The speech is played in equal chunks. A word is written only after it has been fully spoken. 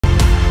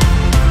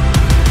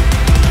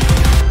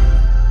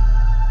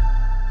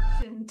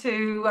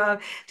to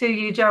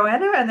you,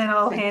 Joanna, and then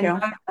I'll Thank hand you.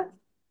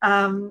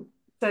 over.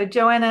 So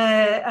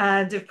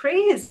Joanna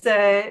Pree is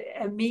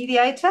a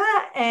mediator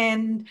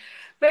and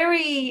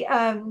very,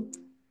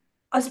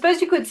 I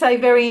suppose you could say,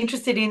 very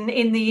interested in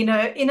the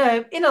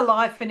inner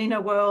life and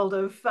inner world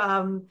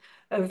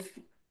of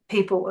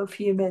people, of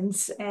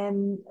humans.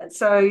 And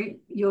so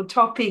your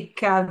topic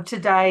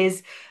today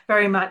is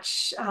very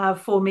much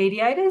for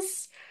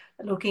mediators,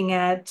 looking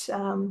at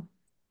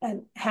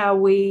how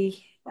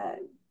we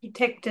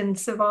protect and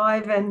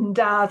survive and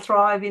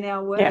thrive in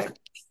our Yeah. work.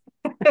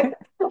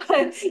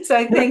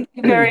 So thank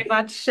you very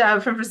much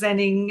for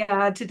presenting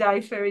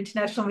today for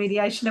International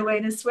Mediation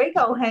Awareness Week.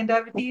 I'll hand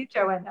over to you,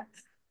 Joanna.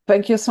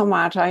 Thank you so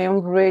much. I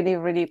am really,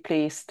 really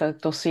pleased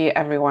to see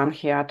everyone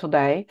here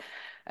today.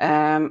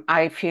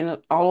 I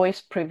feel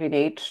always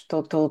privileged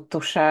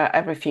to share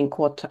everything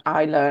what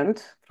I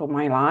learned through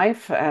my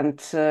life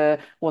and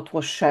what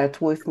was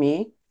shared with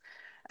me.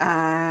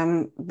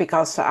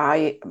 Because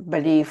I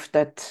believe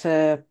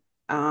that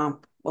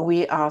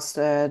we as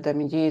the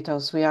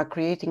mediators, we are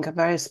creating a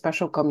very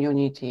special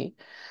community.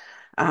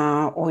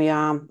 We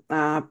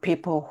are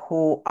people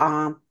who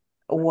are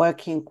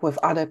working with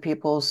other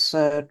people's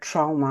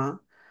trauma,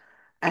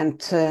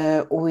 and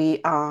we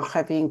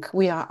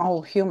are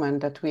all human,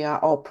 that we are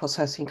all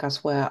processing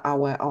as well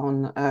our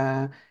own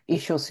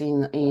issues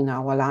in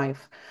our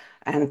life.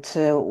 And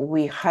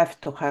we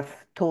have to have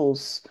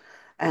tools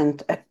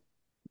and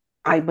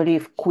I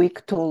believe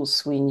quick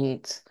tools we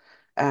need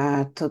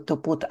to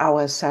put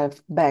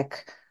ourselves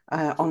back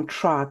on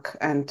track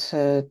and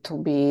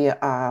to be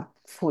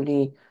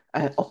fully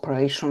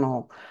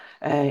operational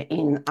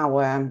in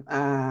our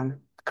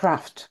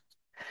craft.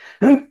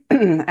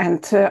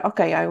 And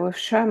okay, I will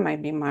share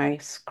maybe my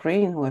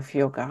screen with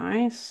you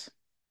guys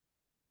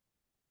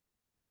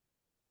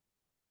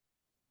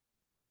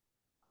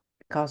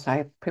because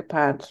I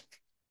prepared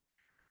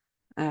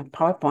a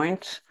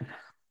PowerPoint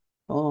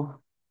to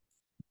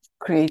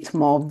create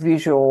more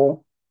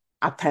visual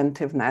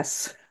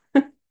attentiveness.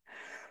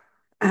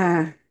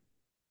 Uh,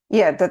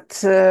 Yeah,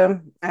 that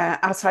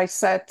as I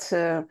said,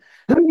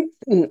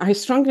 I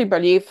strongly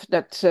believe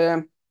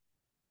that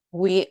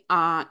we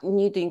are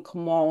needing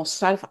more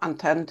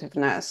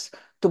self-attentiveness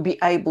to be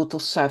able to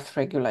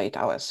self-regulate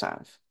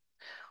ourselves.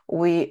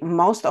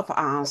 Most of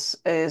us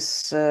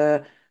is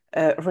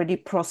really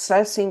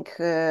processing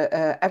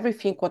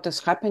everything what is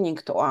happening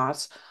to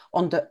us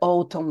on the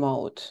auto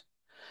mode.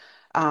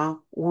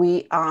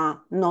 We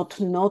are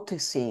not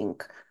noticing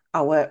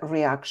our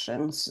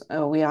reactions.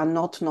 We are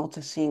not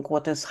noticing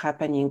what is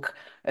happening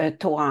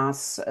to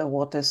us,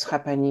 what is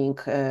happening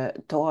to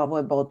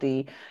our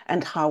body,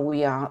 and how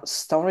we are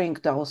storing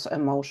those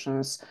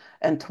emotions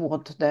and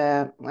what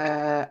the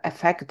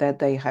effect that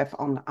they have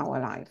on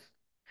our life.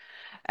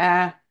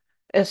 Uh,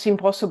 it's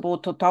impossible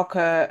to talk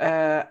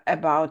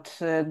about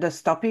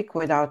this topic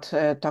without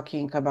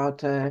talking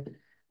about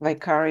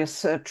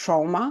vicarious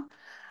trauma,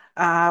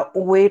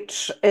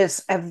 which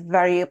is a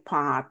very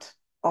part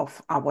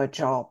of our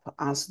job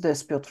as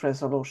dispute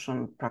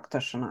resolution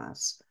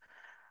practitioners.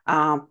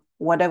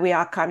 Whether we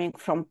are coming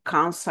from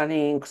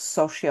counseling,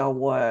 social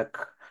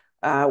work,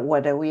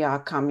 whether we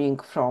are coming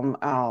from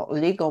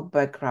legal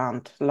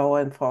background, law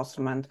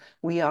enforcement,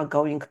 we are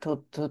going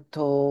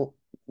to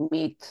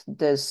meet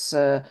this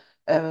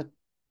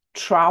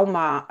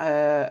trauma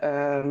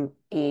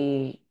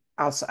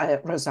as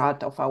a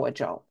result of our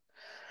job.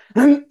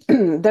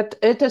 That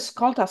it is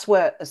called as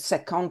well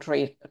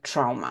secondary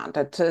trauma.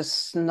 That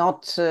is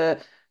not,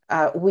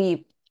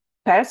 we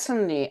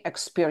personally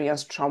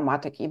experience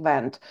traumatic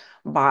event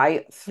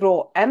by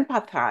through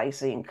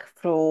empathizing,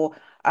 through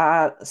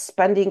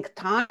spending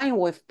time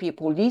with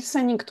people,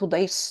 listening to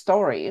their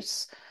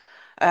stories.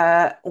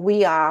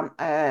 We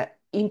are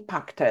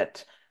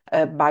impacted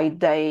by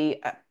their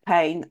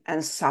pain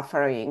and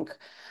suffering.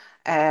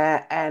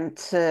 And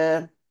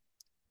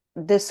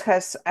this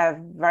has a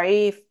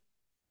very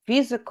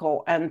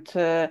physical and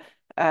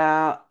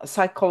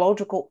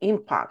psychological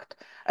impact,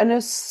 and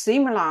is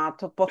similar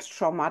to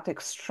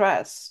post-traumatic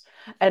stress,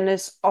 and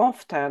is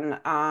often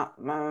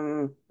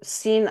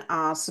seen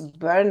as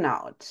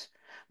burnout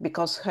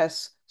because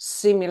has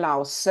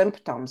similar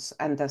symptoms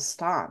at the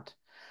start.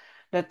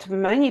 That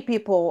many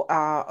people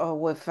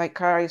with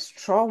vicarious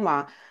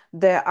trauma,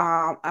 they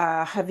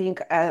are having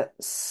a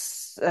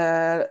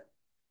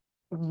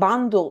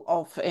bundle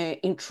of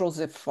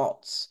intrusive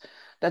thoughts,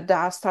 that they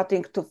are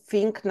starting to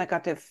think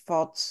negative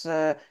thoughts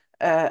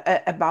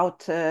about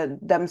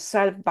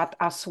themselves, but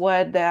as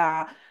well they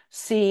are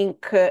seeing,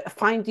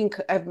 finding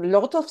a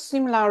lot of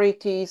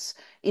similarities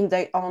in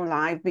their own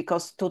life,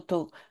 because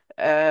to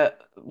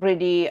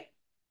really,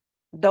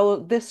 though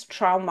this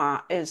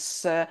trauma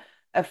is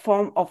a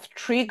form of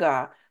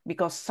trigger,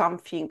 because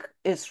something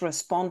is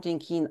responding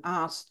in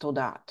us to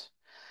that.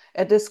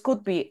 This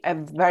could be a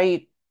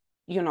very,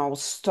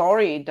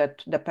 story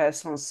that the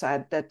person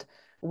said, that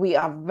we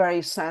are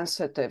very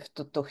sensitive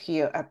to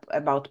hear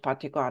about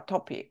particular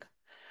topic.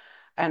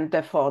 and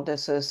therefore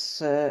this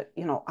is,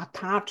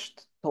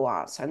 attached to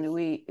us, and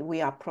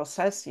we are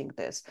processing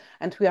this,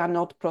 and we are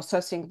not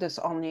processing this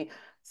only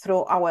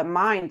through our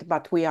mind,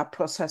 but we are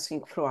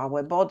processing through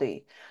our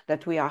body,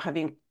 that we are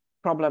having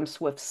problems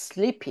with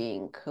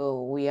sleeping,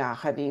 we are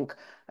having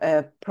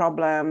a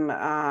problem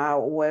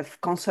with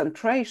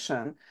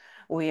concentration,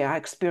 we are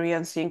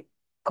experiencing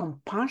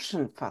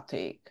compassion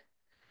fatigue.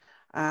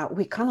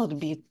 We cannot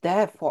be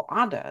there for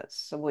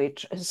others,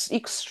 which is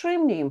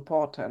extremely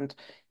important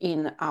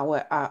in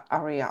our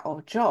area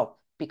of job,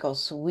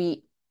 because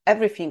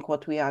everything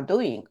what we are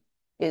doing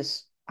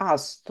is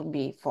us to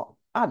be for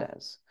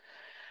others.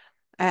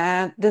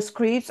 And this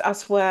creates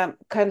as well,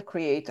 can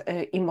create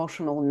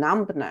emotional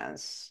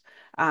numbness,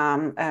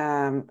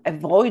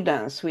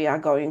 avoidance. We are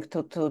going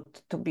to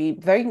be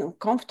very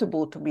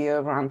uncomfortable to be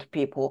around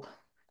people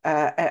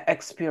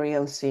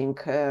experiencing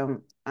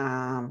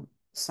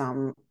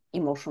some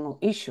emotional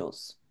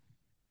issues.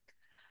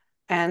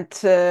 And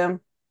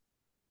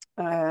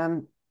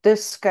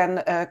this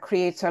can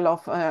create a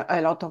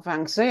lot of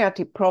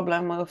anxiety,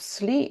 problem with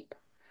sleep.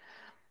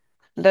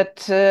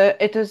 That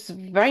it is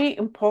very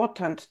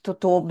important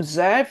to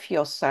observe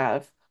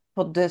yourself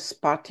for this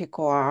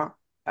particular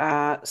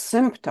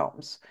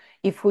symptoms.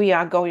 If we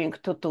are going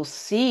to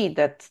see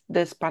that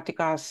these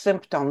particular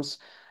symptoms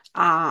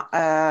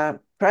are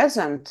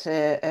present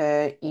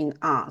in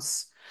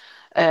us,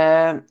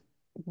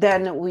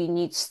 then we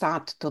need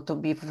start to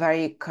be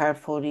very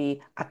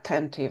carefully,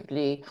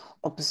 attentively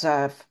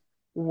observe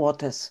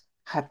what is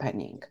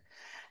happening.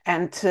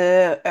 And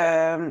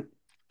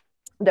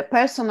the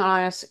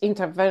personalized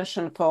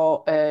intervention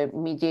for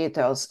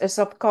mediators is,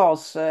 of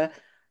course,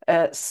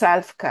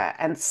 self-care.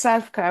 And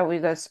self-care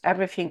with us,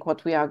 everything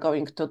what we are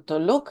going to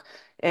look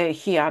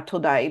here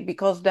today,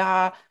 because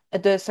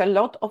there's a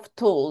lot of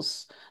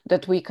tools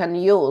that we can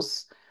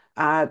use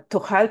to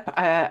help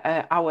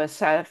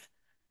ourselves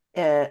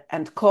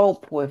and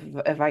cope with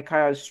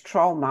vicarious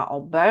trauma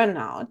or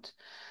burnout.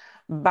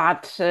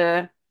 But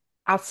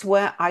as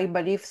well, I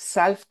believe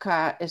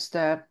self-care is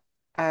the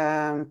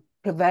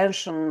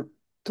prevention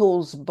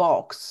tools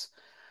box,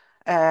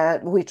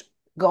 which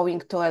going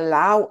to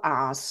allow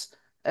us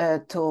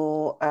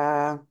to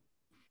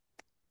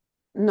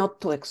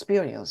not to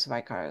experience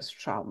vicarious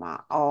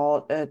trauma,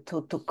 or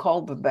to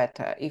cope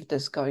better if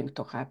this is going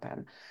to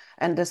happen.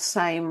 And the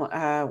same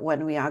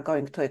when we are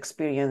going to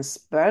experience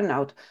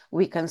burnout,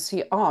 we can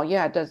see, oh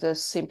yeah, this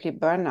is simply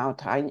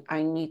burnout.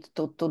 I need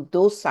to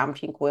do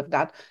something with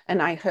that.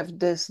 And I have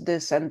this,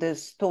 and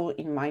this tool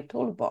in my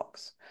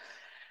toolbox.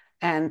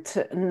 And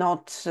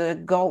not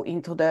go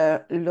into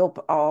the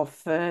loop of,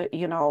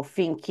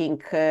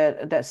 thinking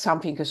that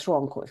something is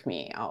wrong with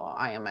me, or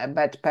I am a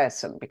bad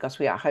person, because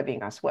we are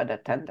having as well a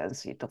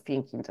tendency to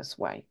think in this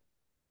way.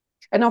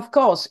 And of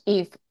course,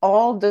 if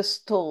all these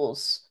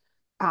tools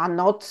are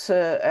not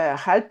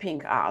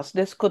helping us,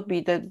 this could be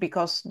that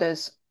because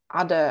there's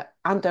other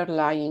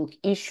underlying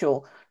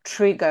issue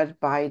triggered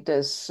by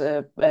this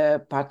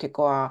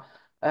particular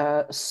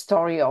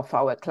story of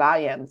our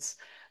clients,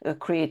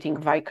 creating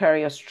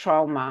vicarious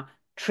trauma,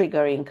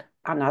 triggering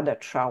another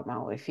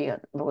trauma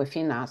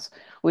within us,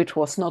 which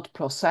was not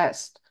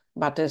processed,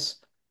 but is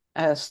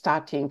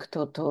starting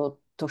to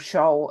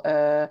show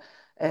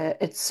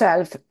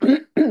itself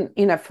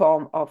in a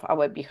form of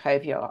our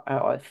behavior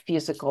or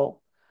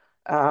physical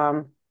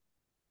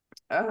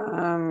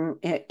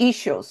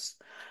issues,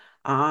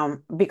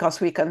 because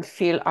we can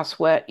feel as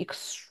we're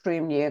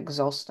extremely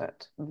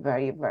exhausted,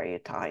 very, very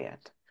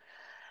tired.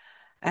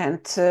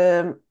 And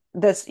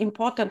that's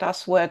important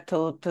as well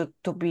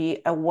to be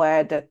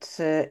aware that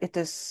it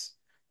is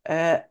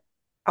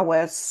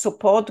our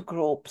support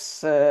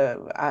groups,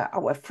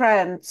 our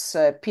friends,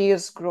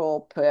 peers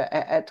group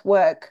at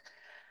work,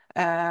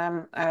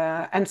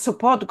 and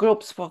support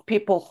groups for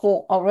people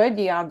who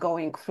already are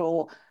going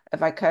through a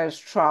vicarious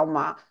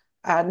trauma,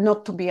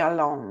 not to be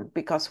alone,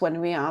 because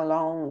when we are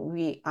alone,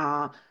 we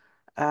are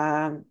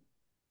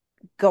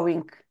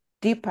going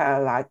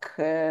deeper, like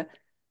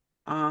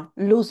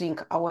losing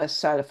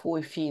ourselves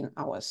within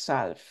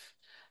ourselves,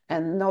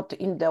 and not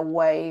in the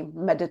way,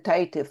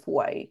 meditative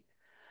way,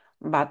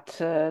 but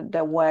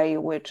the way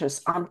which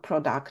is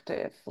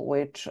unproductive,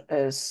 which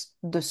is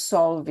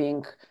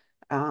dissolving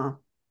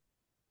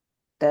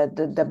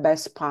the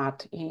best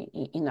part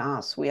in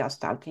us. We are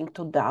starting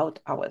to doubt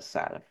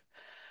ourselves.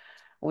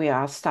 We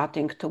are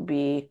starting to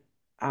be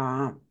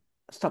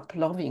stop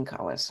loving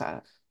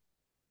ourselves.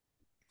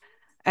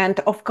 And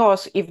of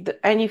course, if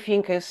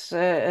anything is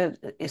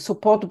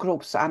support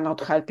groups are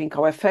not helping,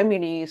 our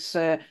families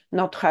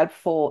not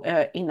helpful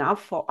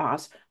enough for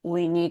us,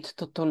 we need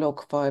to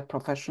look for a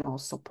professional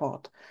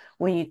support.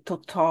 We need to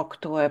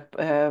talk to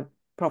a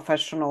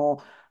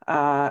professional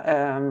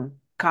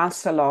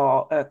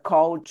counselor,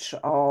 coach,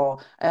 or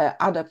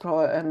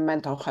other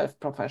mental health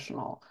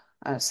professional,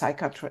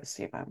 psychiatrist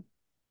even.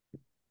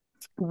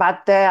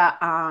 But there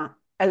are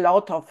a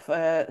lot of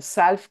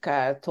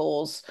self-care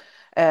tools,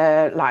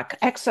 like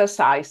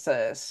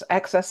exercises.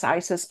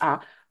 Exercises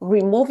are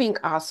removing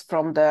us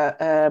from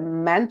the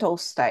mental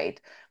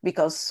state,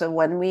 because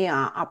when we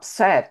are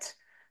upset,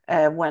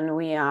 when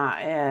we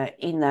are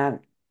in a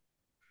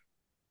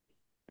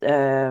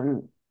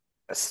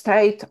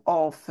state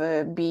of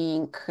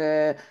being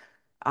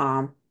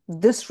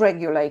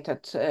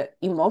dysregulated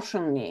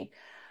emotionally,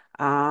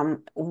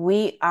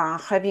 we are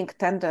having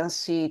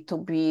tendency to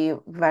be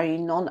very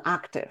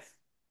non-active.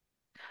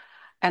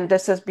 And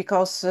this is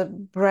because the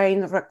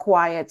brain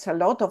requires a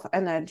lot of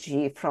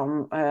energy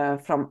from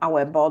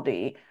our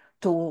body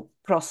to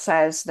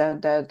process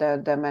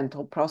the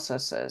mental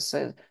processes.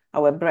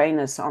 Our brain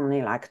is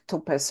only like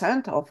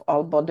 2% of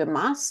all body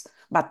mass,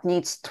 but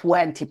needs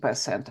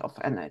 20% of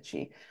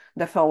energy.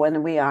 Therefore,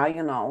 when we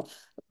are,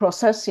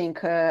 processing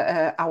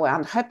our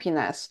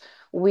unhappiness,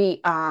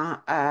 we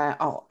are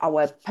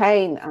our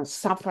pain and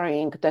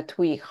suffering that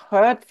we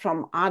heard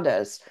from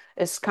others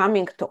is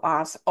coming to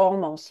us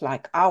almost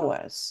like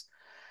ours,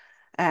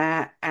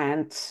 and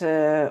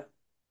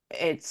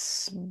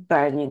it's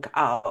burning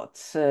out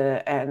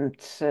and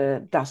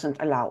doesn't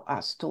allow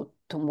us to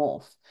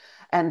move.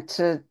 And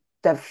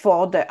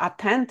therefore, the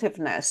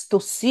attentiveness to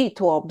see,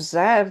 to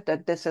observe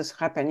that this is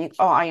happening.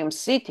 Oh, I am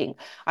sitting.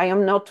 I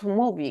am not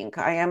moving.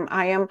 I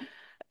am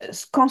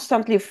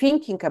constantly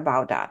thinking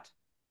about that.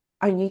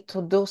 I need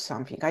to do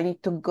something. I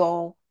need to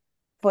go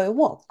for a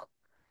walk.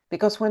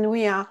 Because when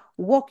we are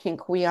walking,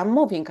 we are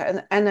moving,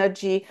 and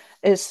energy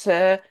is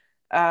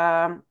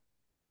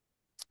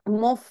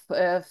move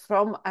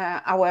from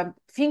our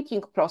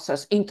thinking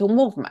process into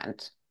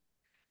movement.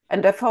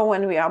 And therefore,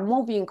 when we are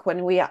moving,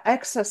 when we are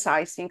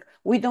exercising,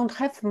 we don't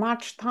have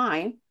much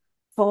time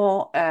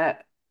for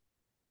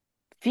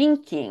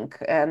thinking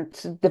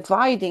and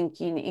dividing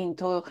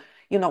into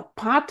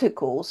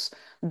particles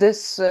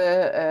this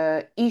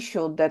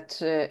issue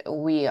that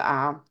we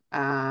are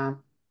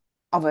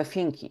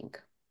overthinking.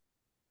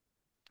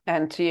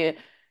 And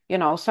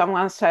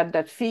someone said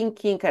that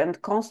thinking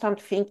and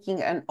constant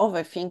thinking and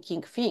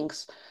overthinking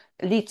things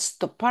leads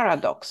to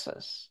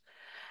paradoxes.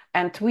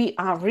 And we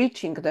are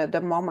reaching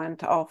the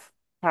moment of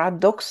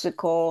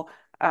paradoxical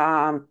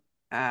uh,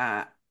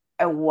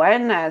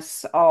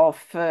 awareness of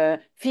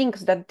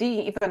things that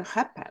didn't even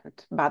happen,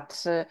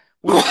 but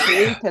we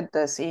created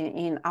this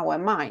in our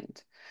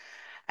mind.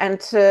 And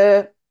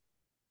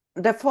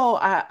therefore,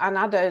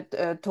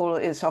 another tool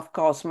is, of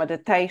course,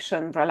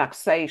 meditation,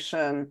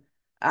 relaxation,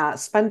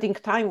 spending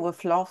time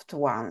with loved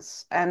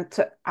ones, and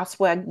as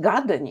well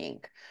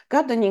gardening.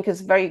 Gardening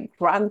is very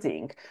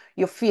grounding.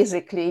 You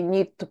physically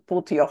need to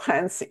put your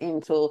hands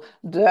into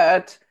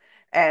dirt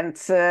and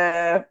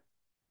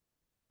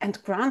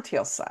grant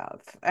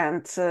yourself.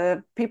 And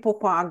people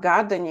who are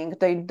gardening,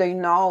 they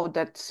know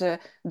that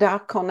they are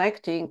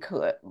connecting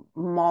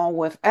more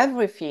with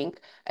everything,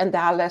 and they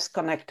are less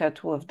connected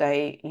with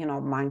their,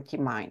 monkey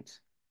mind.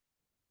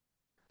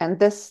 And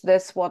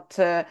this what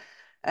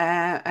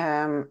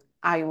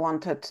I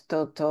wanted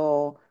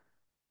to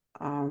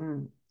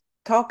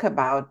talk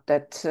about,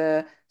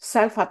 that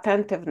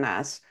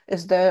self-attentiveness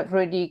is the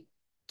really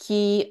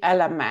key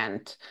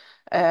element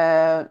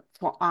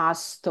for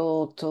us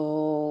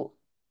to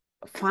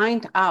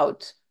find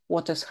out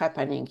what is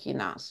happening in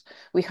us.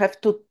 We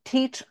have to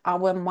teach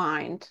our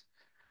mind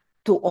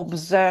to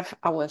observe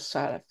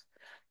ourselves,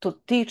 to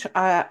teach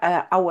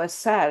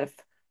ourselves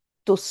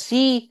to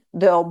see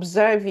the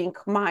observing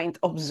mind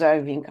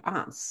observing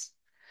us.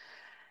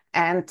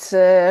 And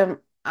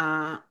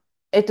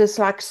it is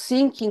like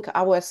thinking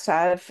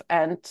ourselves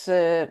and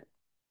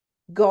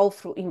go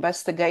through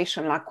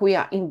investigation, like we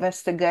are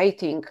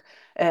investigating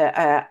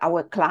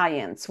our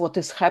clients, what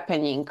is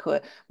happening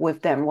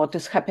with them, what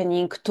is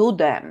happening to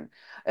them,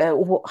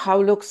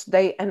 how looks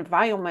their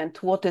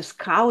environment, what is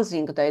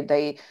causing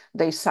they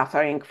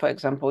suffering, for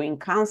example, in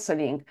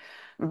counseling,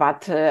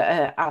 but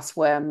as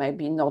well,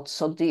 maybe not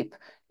so deep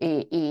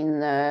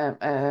in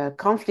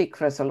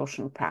conflict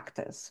resolution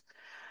practice.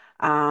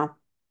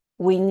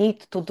 We need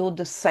to do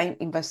the same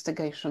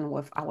investigation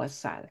with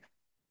ourselves.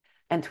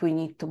 And we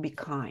need to be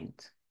kind.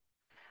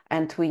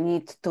 And we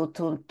need to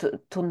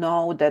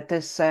know that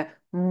it's a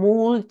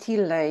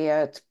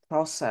multi-layered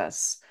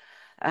process,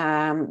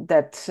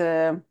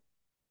 that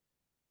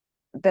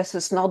this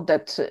is not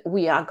that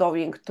we are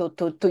going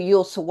to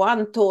use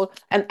one tool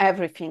and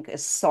everything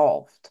is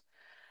solved.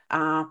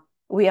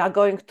 We are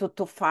going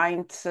to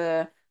find,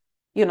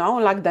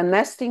 like the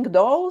nesting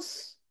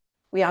dolls,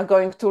 we are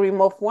going to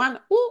remove one,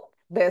 ooh,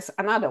 there's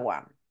another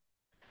one.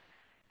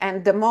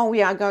 And the more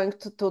we are going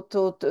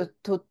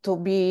to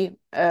be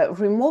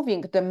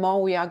removing, the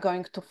more we are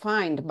going to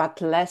find,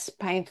 but less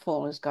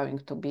painful is going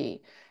to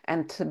be.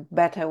 And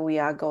better we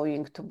are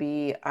going to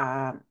be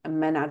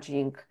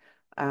managing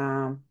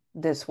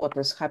this, what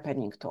is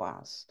happening to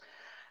us.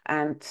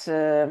 And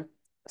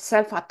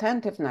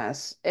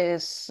self-attentiveness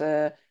is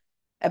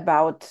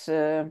about,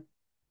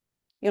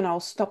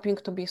 stopping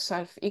to be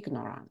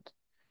self-ignorant.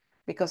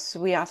 Because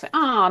we are saying,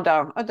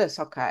 oh, that's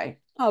okay.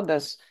 Oh,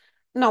 that's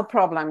no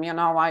problem.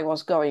 I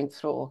was going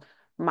through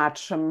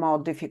much more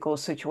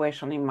difficult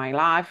situation in my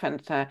life,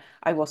 and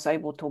I was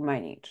able to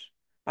manage.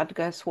 But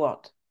guess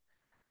what?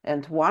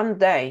 And one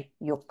day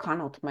you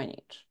cannot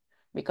manage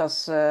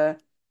because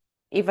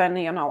even,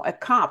 a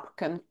cup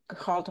can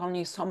hold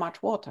only so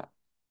much water.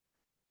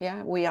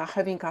 Yeah, we are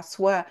having as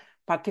well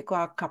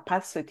particular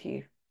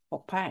capacity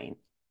for pain.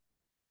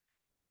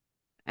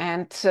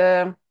 And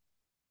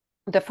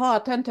the full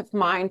attentive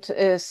mind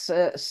is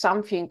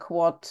something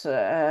what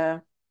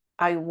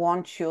I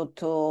want you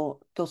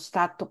to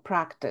start to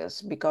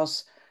practice,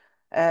 because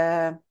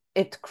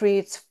it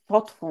creates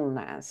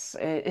thoughtfulness,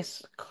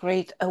 it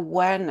creates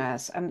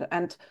awareness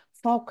and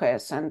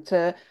focus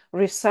and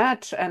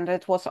research, and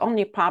it was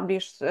only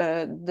published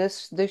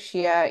this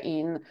year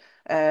in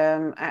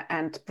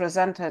and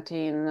presented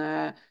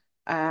in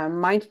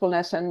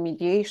mindfulness and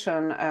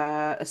mediation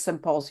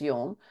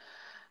symposium,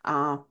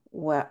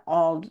 where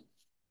all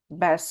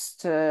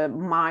best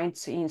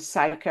minds in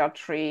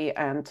psychiatry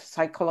and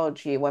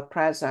psychology were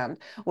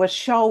present, were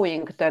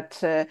showing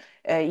that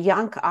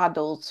young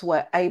adults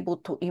were able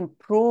to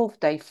improve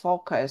their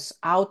focus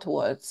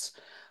outwards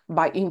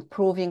by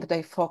improving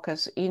their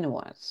focus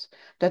inwards.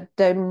 That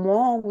the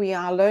more we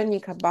are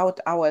learning about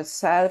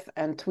ourselves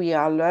and we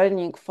are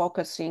learning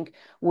focusing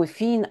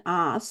within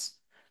us,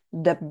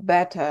 the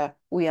better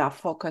we are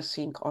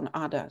focusing on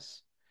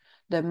others,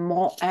 the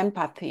more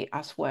empathy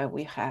as well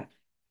we have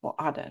for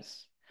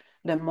others,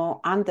 the more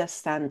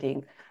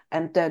understanding,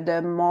 and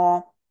the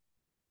more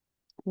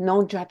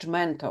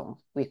non-judgmental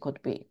we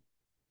could be.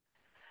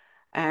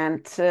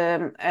 And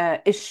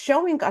it's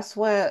showing as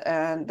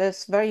well,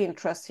 this very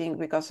interesting,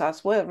 because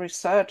as well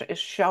research is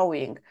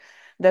showing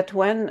that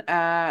when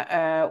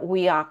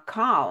we are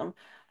calm,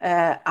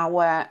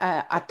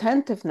 our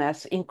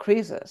attentiveness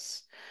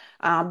increases.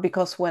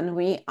 Because when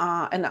we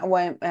are, and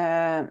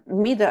our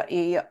middle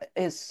ear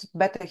is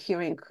better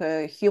hearing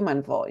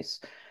human voice,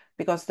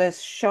 because this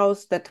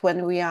shows that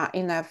when we are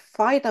in a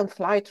fight and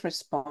flight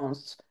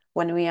response,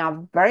 when we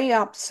are very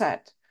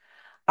upset,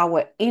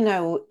 our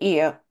inner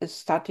ear is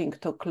starting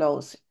to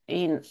close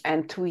in,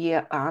 and we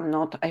are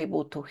not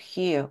able to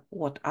hear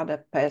what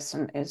other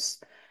person is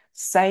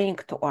saying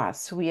to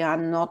us. We are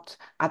not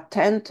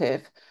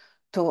attentive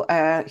to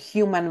a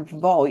human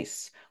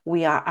voice.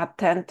 We are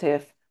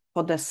attentive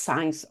for the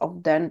signs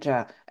of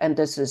danger. And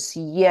this is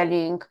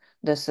yelling,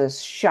 this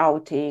is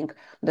shouting,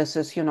 this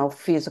is,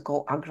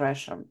 physical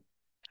aggression.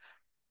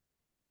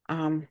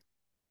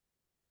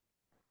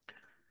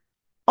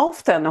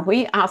 Often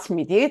we as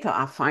mediators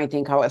are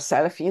finding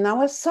ourselves in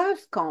our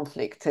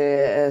self-conflict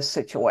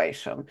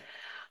situation.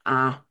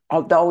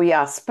 Although we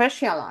are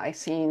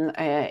specialized in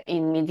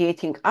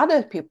mediating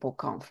other people's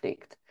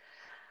conflict,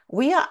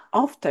 we are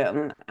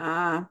often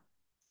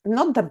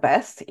not the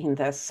best in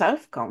the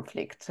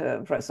self-conflict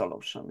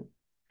resolution.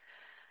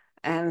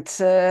 And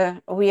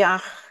we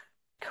are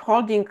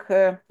holding,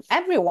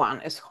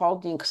 everyone is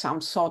holding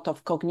some sort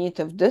of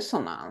cognitive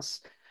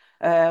dissonance,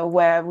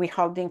 where we're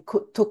holding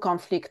two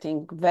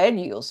conflicting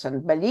values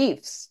and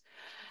beliefs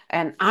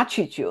and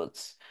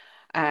attitudes.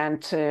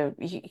 And,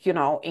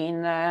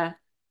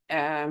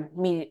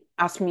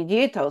 as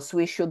mediators,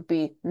 we should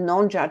be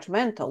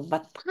non-judgmental,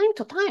 but time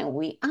to time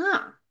we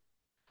are.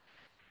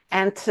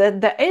 And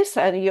there is,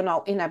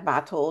 in a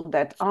battle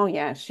that, oh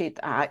yeah, shit,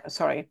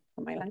 sorry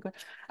for my language,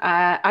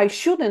 I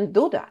shouldn't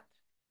do that.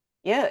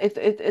 Yeah,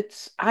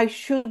 it's, I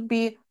should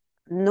be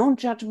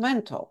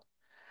non-judgmental.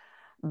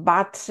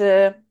 But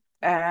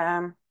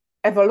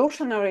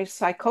evolutionary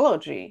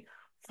psychology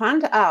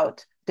found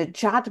out the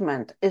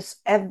judgment is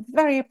a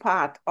very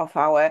part of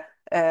our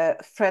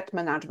threat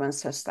management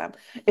system.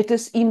 It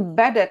is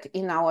embedded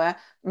in our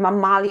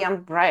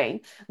mammalian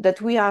brain,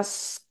 that we are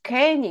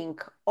scanning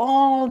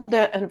all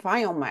the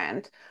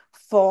environment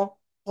for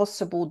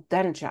possible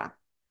danger.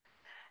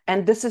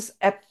 And this is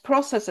a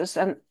process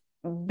and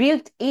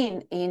built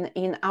in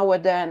our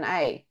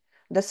DNA.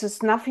 This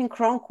is nothing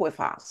wrong with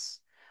us.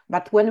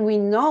 But when we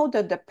know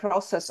that the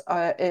process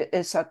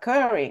is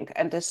occurring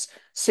and is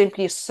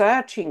simply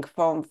searching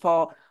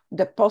for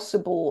the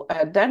possible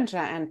danger,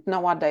 and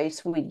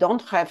nowadays we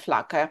don't have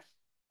like a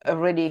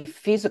really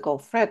physical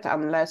threat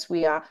unless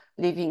we are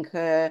living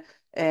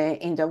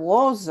in the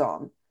war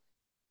zone,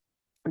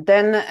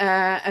 then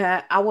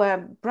our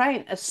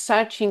brain is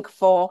searching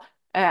for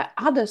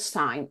other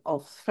sign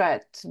of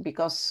threat,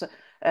 because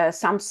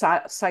some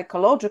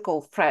psychological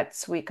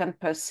threats we can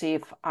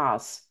perceive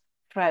as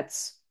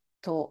threats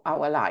to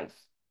our life.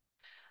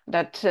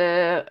 That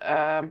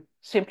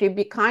simply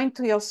be kind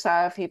to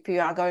yourself. If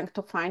you are going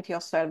to find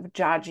yourself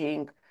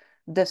judging,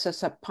 this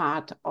is a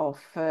part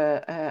of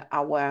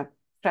our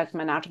threat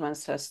management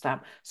system.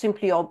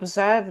 Simply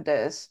observe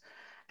this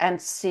and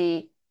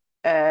see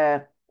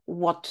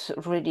what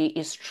really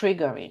is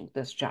triggering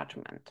this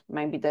judgment.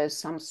 Maybe there's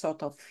some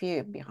sort of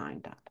fear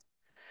behind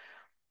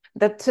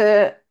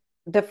that.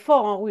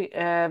 Therefore,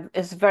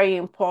 it's very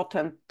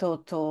important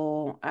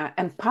to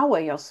empower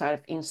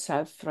yourself in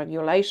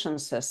self-regulation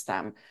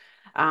system,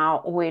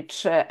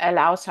 which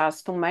allows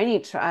us to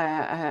manage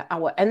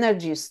our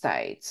energy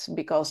states.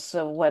 Because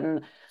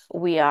when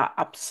we are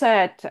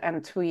upset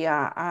and we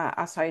are,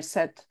 as I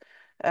said,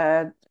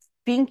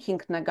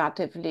 thinking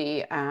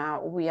negatively.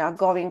 We are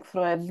going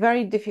through a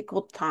very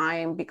difficult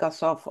time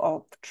because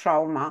of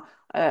trauma,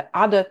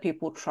 other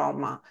people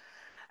trauma,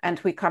 and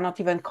we cannot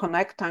even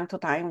connect time to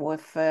time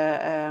with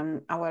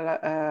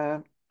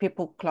our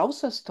people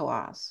closest to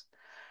us.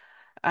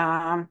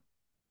 There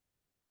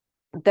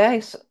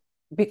is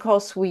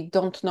because we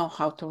don't know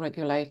how to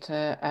regulate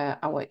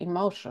our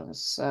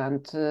emotions,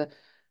 and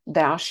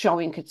they are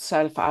showing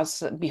itself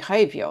as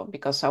behavior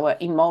because our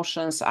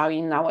emotions are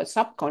in our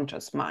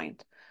subconscious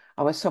mind.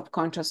 Our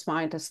subconscious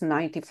mind is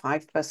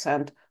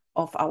 95%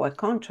 of our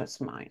conscious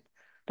mind.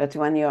 That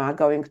when you are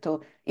going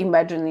to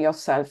imagine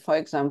yourself, for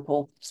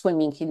example,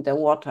 swimming in the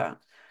water,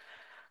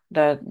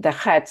 the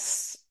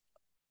heads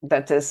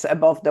that is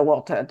above the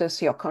water, this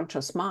is your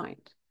conscious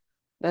mind.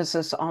 This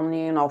is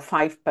only,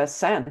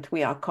 5%.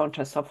 We are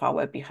conscious of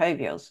our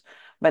behaviors,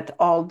 but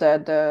all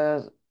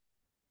the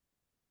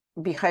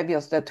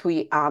behaviors that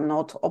we are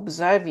not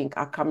observing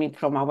are coming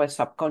from our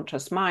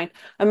subconscious mind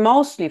and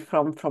mostly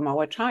from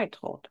our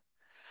childhood.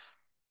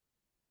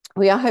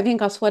 We are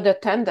having as well the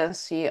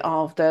tendency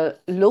of the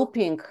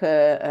looping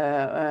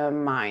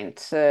mind,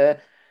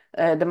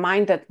 the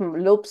mind that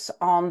loops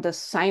on the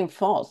same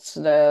thoughts.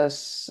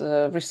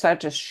 The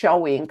research is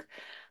showing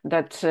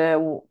that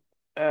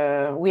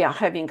we are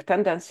having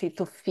tendency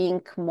to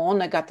think more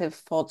negative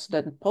thoughts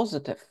than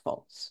positive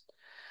thoughts.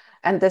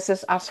 And this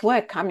is as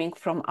well coming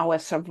from our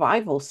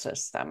survival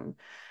system.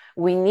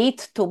 We need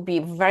to be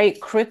very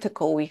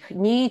critical. We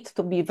need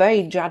to be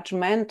very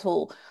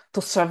judgmental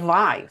to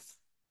survive.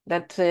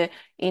 That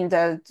in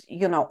the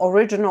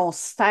original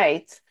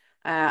state,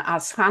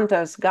 as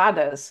hunters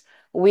gatherers,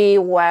 we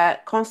were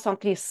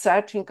constantly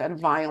searching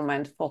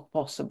environment for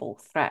possible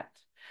threat.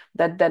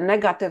 That the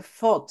negative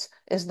thought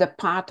is the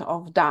part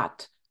of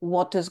that.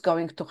 What is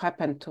going to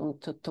happen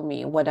to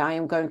me? Whether I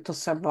am going to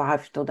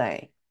survive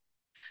today?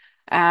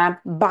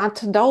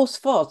 But those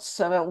thoughts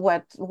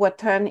were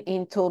turned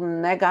into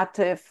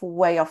negative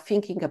way of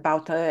thinking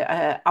about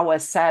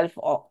ourselves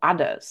or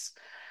others.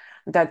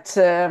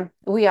 That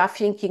we are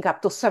thinking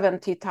up to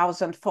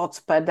 70,000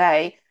 thoughts per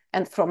day,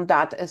 and from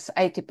that is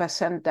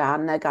 80% they are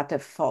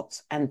negative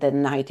thoughts, and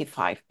then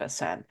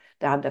 95%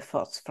 they are the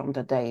thoughts from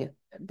the day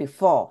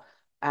before.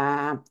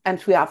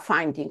 And we are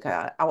finding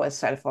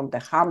ourselves on the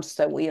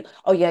hamster wheel.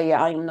 Oh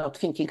yeah, I'm not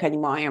thinking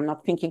anymore. I am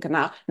not thinking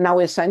now. Now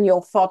it's a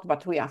new thought,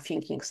 but we are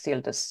thinking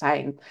still the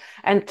same.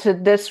 And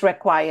this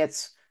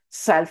requires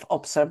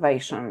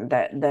self-observation,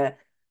 the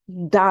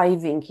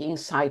diving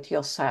inside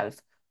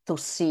yourself to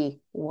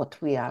see what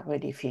we are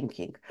really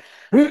thinking.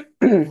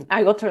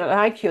 I would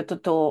like you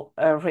to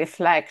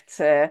reflect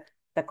the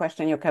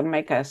question. You can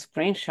make a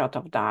screenshot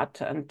of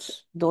that and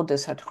do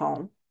this at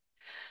home.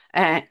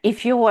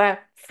 If you were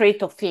free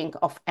to think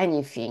of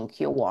anything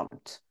you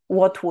want,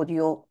 what would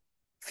you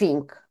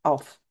think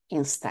of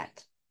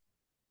instead?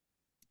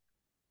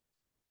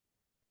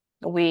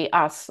 We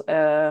as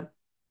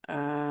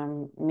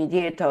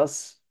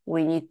mediators,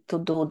 we need to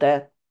do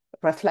the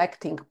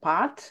reflecting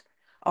part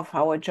of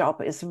our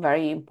job is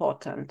very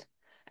important.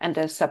 And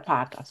there's a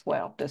part as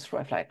well, this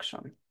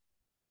reflection.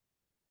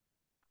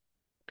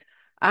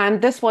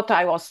 And this is what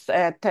I was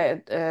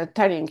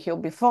telling you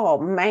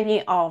before.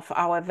 Many of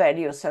our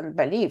values and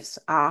beliefs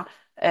are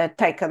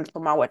taken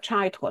from our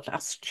childhood.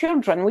 As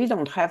children, we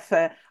don't have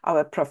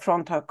our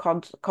prefrontal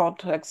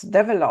cortex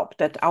developed,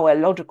 that our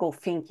logical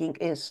thinking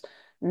is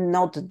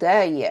not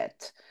there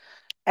yet.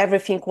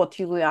 Everything what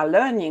we are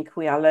learning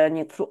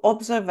through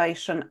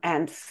observation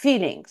and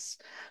feelings.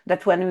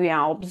 That when we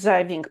are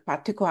observing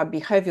particular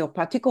behavior,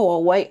 particular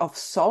way of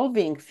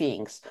solving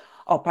things,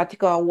 or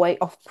particular way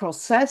of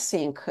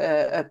processing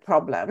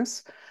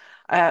problems,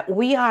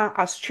 we are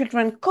as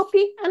children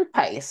copy and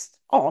paste.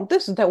 Oh,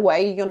 this is the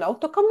way,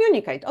 to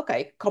communicate.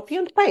 Okay, copy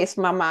and paste.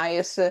 Mama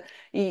is,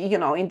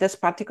 in this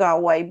particular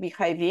way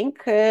behaving.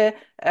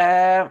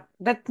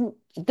 That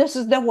this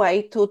is the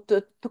way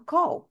to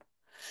cope.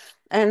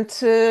 And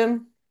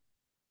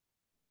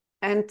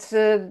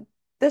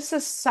this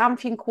is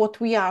something what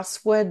we are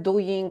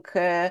doing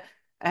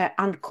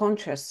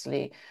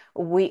unconsciously.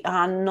 We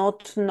are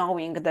not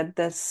knowing that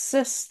the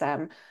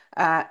system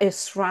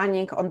is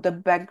running on the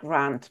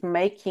background,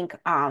 making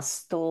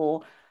us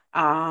to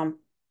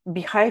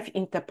behave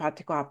in the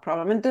particular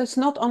problem. And there's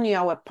not only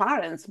our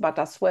parents, but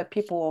as well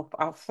people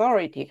of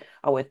authority,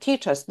 our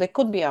teachers, they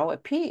could be our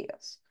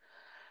peers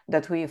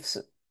that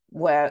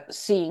were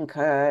seeing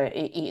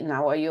in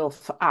our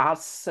youth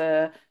as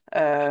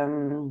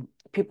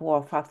people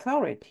of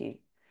authority.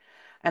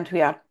 And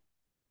we are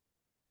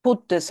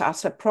put this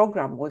as a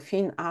program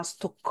within us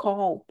to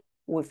cope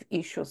with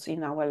issues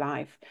in our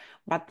life,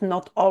 but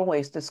not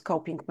always this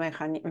coping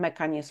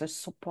mechanism is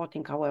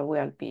supporting our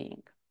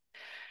well-being.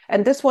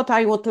 And this is what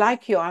I would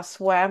like you as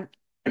well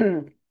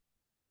to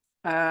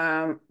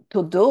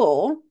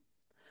do.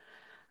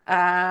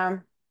 I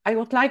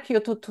would like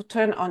you to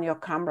turn on your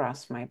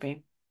cameras,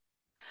 maybe.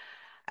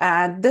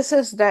 This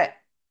is the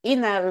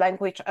inner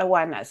language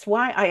awareness.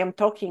 Why I am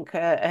talking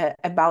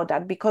about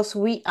that? Because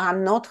we are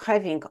not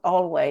having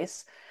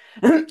always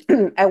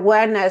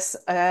awareness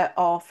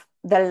of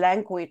the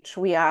language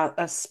we are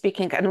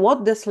speaking and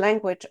what this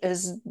language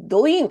is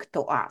doing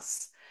to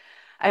us.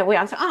 And we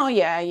answer, oh,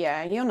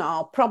 yeah,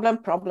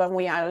 problem.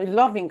 We are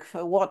loving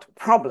for what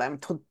problem?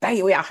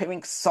 Today we are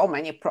having so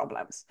many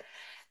problems.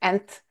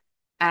 And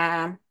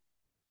I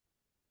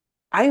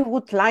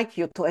would like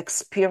you to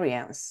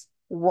experience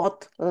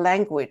what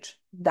language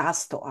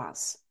does to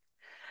us.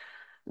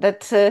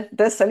 That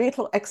there's a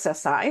little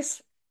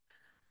exercise.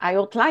 I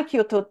would like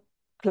you to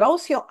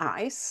close your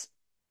eyes,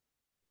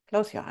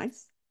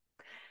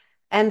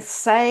 and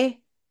say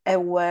a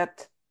word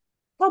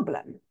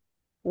problem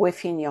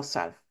within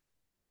yourself.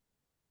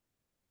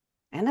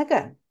 And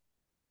again,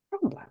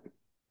 problem.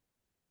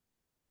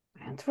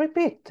 And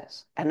repeat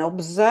this and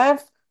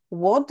observe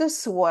what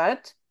this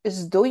word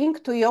is doing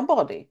to your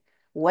body,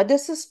 where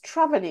this is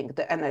traveling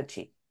the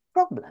energy.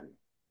 Problem.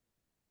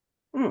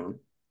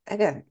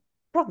 Again,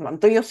 problem.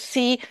 Do you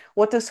see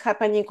what is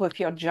happening with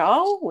your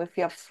jaw, with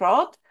your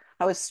throat?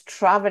 How it's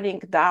traveling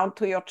down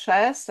to your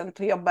chest and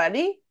to your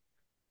belly?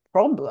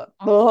 Problem.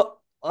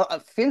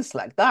 It feels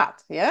like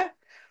that, yeah?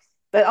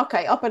 But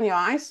okay, open your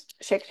eyes.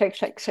 Shake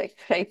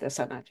this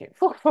energy.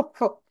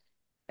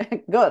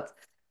 Good.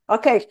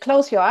 Okay,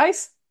 close your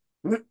eyes.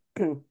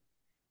 And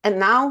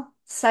now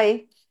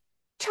say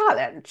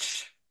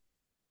challenge.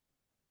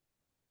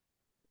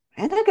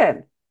 And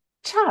again,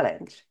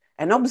 challenge.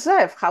 And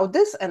observe how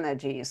this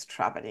energy is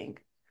traveling.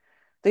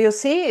 Do you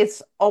see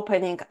it's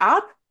opening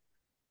up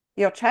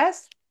your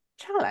chest?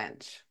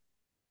 Challenge.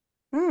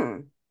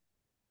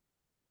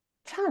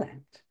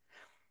 Challenge.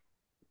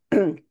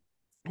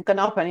 You can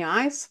open your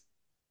eyes.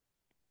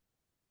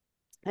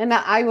 And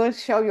I will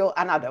show you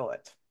another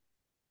word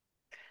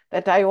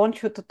that I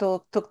want you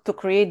to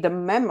create the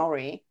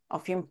memory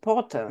of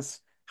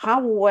importance,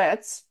 how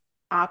words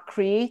are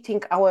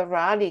creating our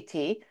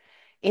reality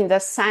in the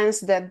sense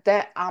that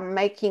they are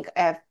making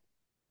an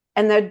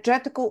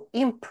energetical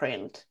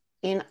imprint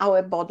in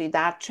our body,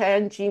 that are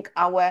changing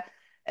our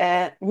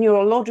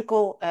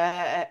neurological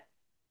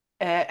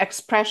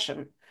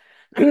expression.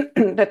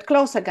 That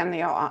close again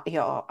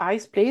your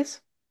eyes, please.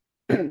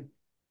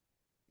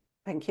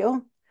 Thank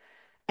you.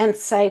 And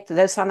say,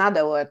 there's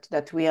another word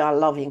that we are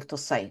loving to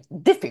say,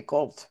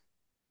 difficult.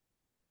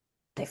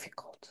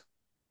 Difficult.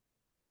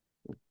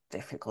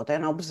 Difficult.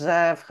 And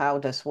observe how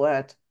this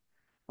word,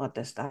 what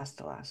this does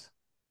to us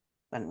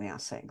when we are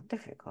saying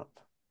difficult.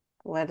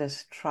 Where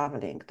is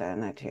traveling the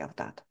energy of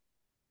that?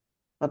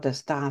 What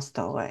this does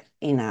to our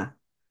inner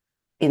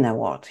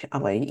world,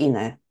 our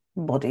inner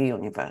body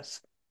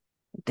universe.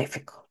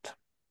 Difficult.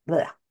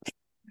 Blech.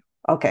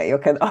 Okay, you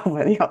can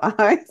open your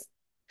eyes.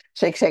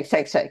 Shake.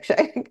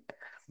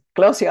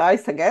 Close your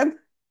eyes again.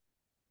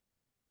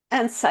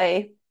 And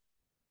say,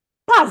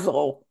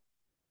 puzzle.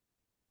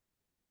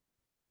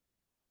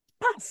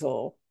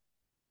 Puzzle.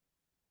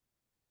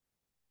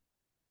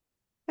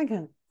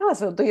 Again,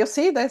 puzzle. Do you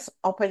see this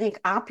opening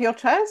up your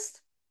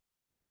chest?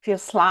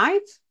 Feels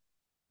light?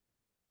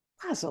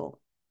 Puzzle.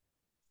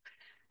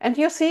 And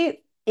you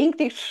see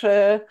English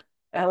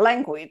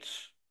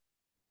language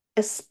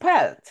is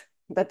spelled,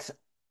 but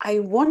I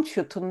want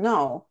you to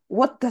know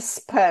what the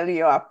spell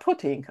you are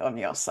putting on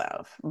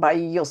yourself by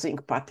using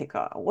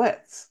particular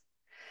words.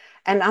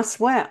 And as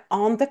well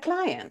on the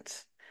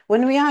client,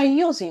 when we are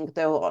using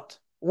the word,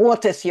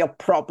 what is your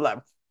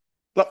problem?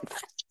 But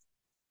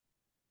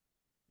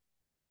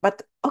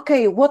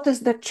okay, what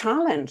is the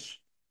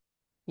challenge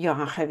you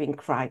are having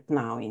right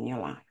now in your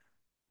life?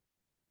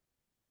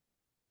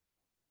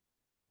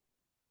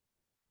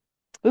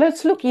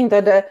 Let's look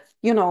into the,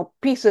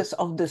 pieces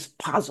of this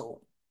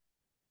puzzle.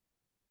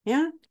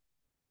 Yeah?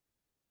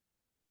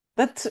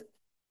 That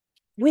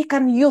we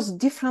can use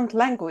different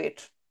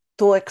language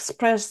to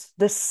express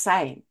the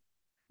same,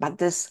 but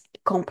this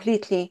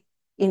completely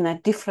in a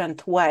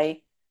different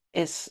way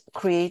is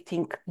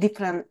creating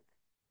different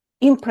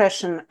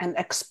impression and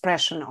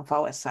expression of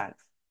ourselves.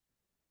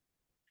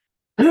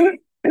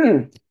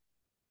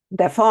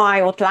 Therefore,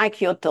 I would like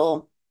you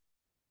to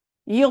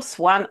use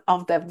one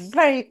of the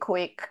very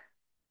quick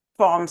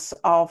forms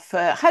of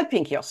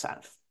helping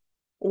yourself.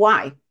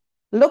 Why?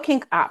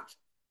 Looking up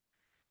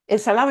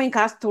is allowing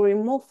us to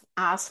remove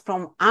us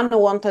from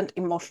unwanted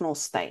emotional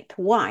state.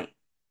 Why?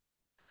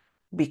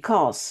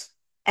 Because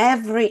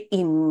every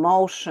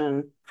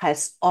emotion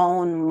has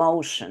own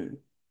motion.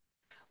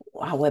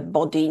 Our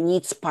body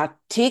needs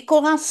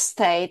particular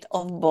state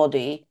of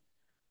body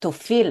to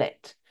feel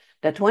it.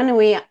 That when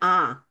we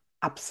are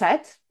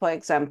upset, for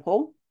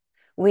example,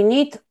 we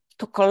need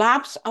to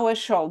collapse our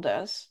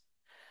shoulders.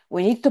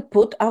 We need to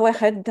put our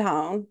head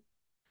down.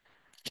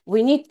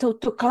 We need to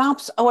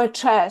collapse our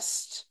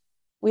chest.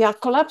 We are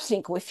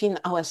collapsing within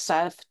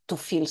ourselves to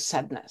feel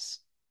sadness.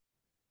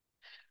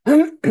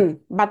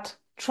 But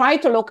try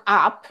to look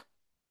up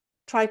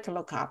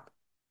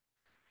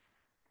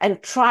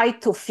and try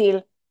to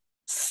feel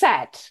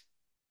sad.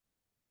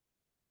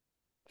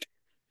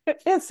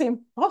 It's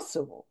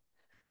impossible.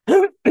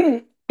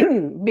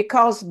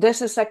 Because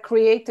this is a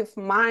creative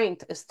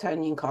mind is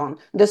turning on.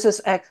 This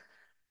is a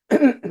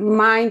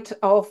mind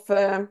of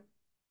the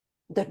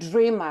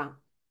dreamer.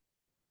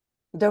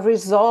 the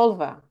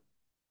resolver.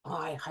 Oh,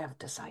 I have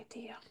this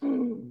idea.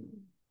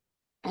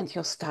 And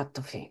you start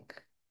to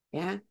think,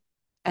 yeah?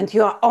 And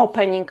you are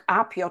opening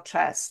up your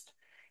chest.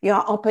 You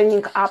are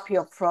opening up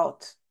your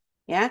throat,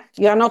 yeah?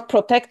 You are not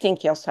protecting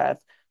yourself.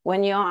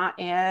 When you are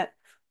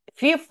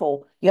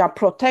fearful, you are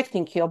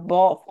protecting your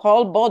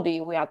whole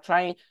body. We are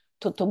trying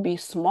to be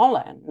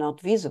smaller,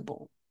 not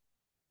visible.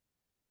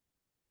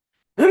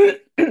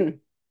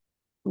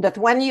 That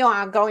when you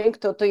are going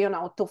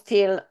to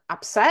feel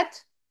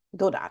upset,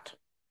 do that.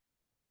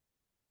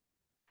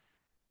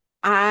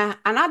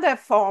 Another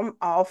form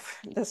of,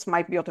 this is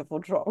my beautiful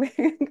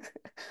drawing,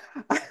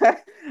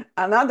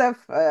 another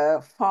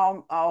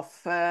form of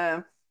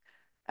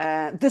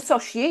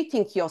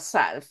dissociating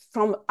yourself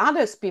from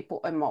others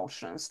people's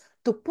emotions,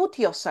 to put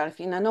yourself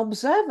in an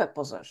observer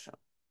position.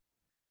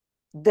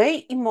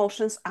 Their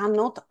emotions are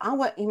not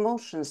our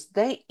emotions.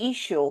 Their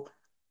issue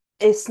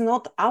is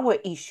not our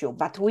issue,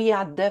 but we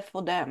are there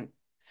for them.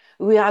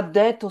 We are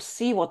there to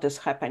see what is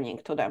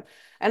happening to them.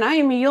 And I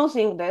am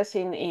using this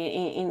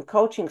in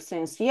coaching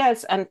since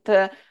years. And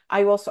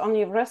I was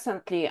only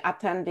recently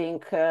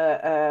attending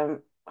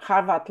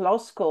Harvard Law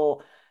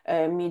School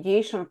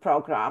mediation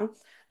program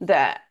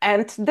there.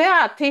 And they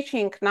are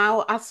teaching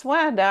now as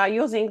well, they are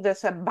using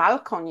this a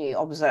balcony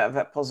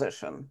observer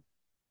position.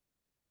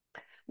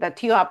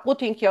 That you are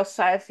putting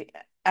yourself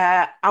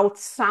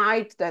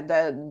outside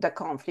the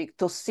conflict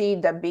to see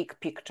the big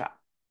picture.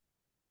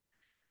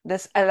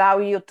 This allow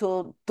you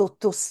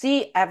to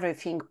see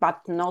everything,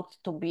 but not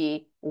to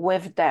be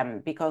with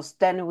them, because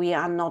then we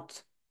are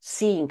not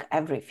seeing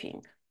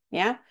everything.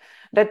 Yeah,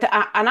 that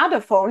another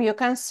form you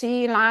can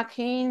see like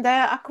in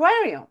the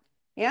aquarium.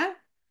 Yeah,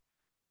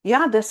 you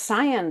are the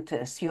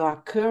scientist. You are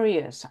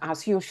curious,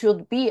 as you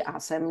should be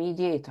as a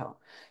mediator.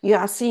 You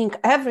are seeing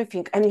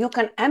everything, and you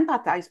can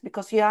empathize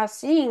because you are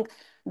seeing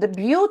the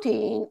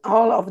beauty in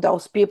all of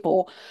those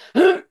people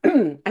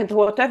and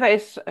whatever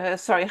is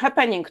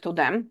happening to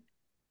them.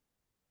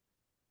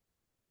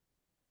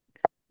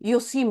 You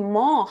see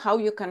more how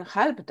you can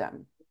help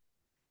them.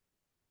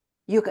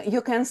 You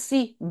can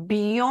see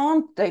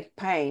beyond the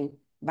pain,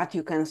 but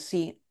you can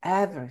see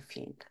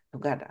everything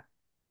together.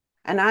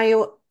 And I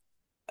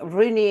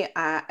really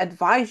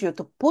advise you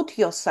to put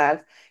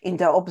yourself in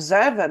the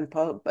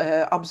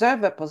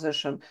observer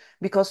position,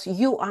 because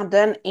you are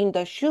then in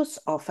the shoes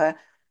of a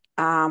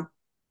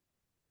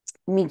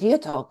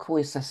mediator who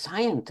is a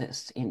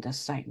scientist in the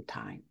same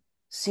time,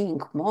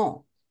 seeing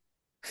more,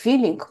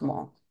 feeling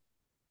more,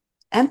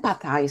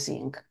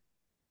 empathizing,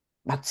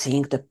 but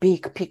seeing the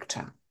big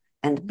picture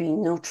and be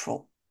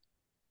neutral,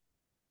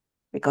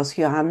 because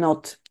you are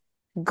not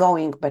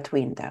going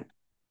between them.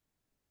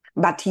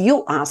 But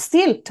you are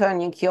still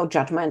turning your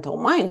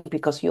judgmental mind,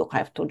 because you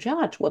have to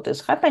judge what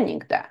is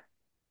happening there.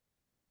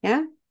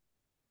 Yeah.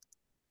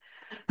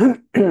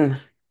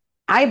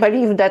 I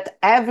believe that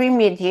every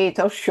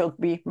mediator should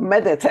be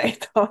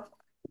meditator.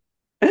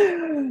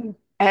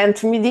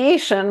 And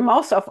mediation,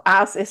 most of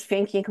us is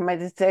thinking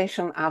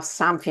meditation as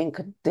something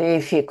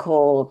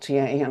difficult.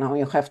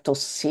 You have to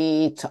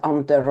sit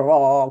on the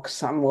rock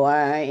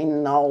somewhere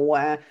in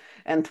nowhere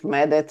and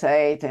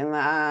meditate in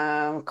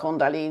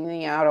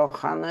Kundalini,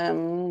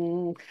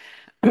 Arohana.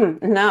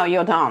 No,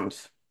 you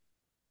don't.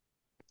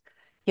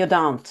 You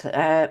don't.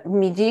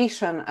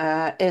 Mediation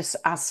is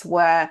as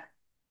well,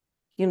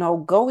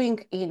 going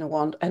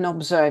inward and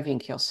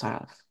observing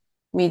yourself.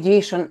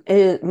 Meditation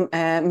is,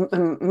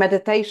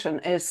 meditation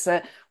is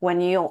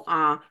when you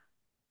are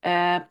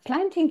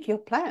planting your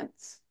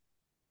plants.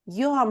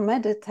 You are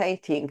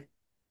meditating.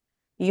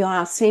 You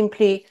are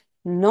simply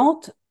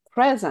not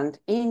present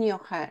in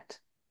your head.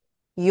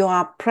 You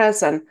are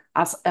present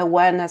as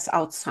awareness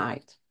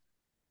outside.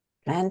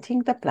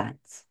 Planting the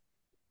plants.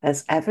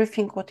 That's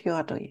everything what you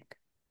are doing.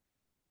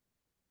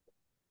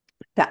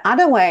 The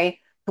other way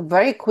to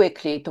very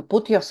quickly to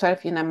put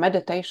yourself in a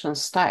meditation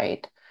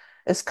state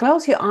is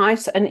close your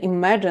eyes and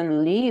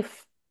imagine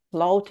leaf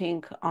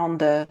floating on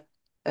the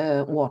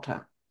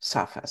water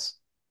surface.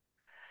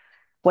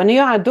 When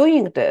you are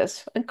doing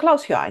this, and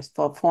close your eyes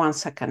for 1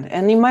 second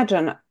and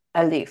imagine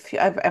a leaf.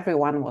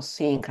 Everyone was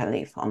seeing a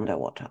leaf on the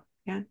water.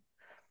 Yeah.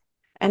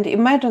 And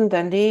imagine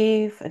the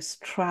leaf is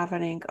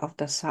traveling on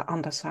the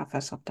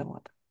surface of the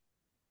water.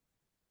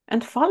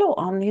 And follow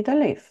only the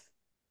leaf.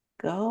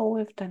 Go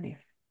with the leaf.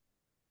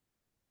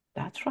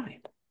 That's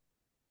right.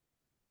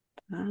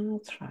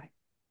 That's right.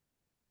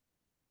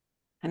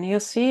 And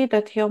you see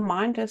that your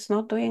mind is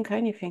not doing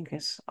anything,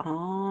 it's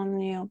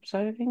only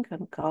observing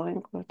and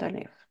going with the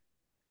leaf.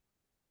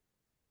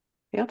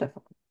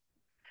 Beautiful.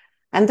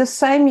 And the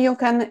same you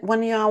can,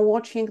 when you are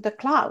watching the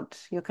cloud,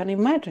 you can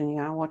imagine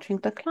you are watching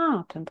the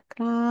cloud and the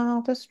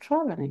cloud is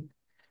traveling.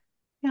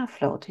 You are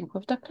floating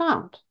with the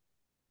cloud.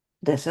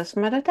 This is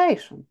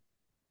meditation.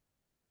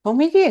 For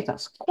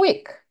mediators,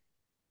 quick.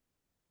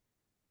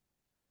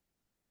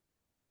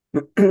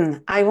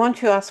 I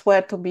want you as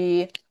well to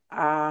be,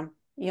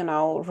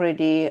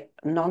 really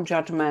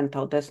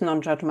non-judgmental. There's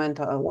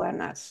non-judgmental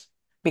awareness.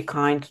 Be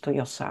kind to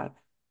yourself.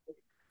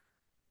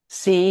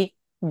 See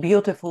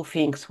beautiful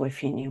things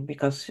within you,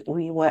 because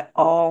we were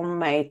all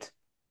made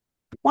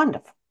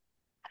wonderful.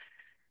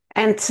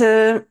 And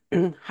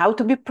how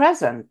to be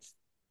present.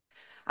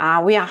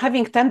 We are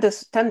having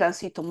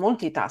tendency to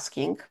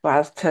multitasking,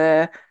 but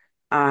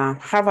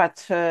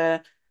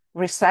Harvard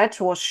research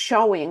was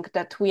showing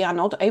that we are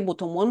not able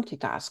to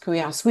multitask. We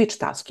are switch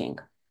tasking.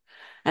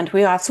 And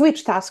we are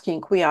switch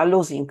tasking, we are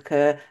losing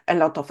a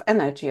lot of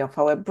energy of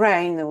our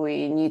brain.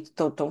 We need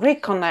to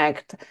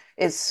reconnect.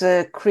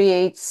 It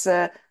creates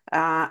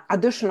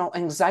additional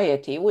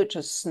anxiety, which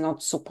is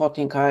not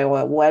supporting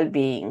our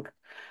well-being.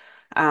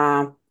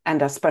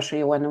 And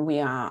especially when we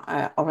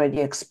are already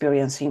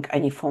experiencing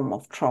any form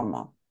of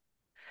trauma.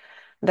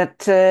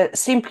 That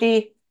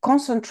simply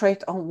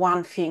concentrate on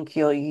one thing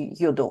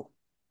you do.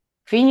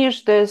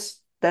 Finish this,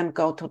 then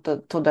go to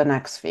the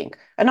next thing.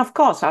 And of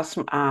course, as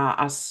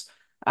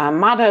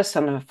mothers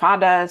and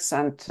fathers,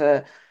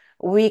 and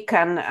we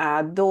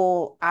can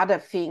do other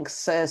things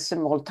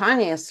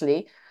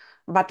simultaneously,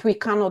 but we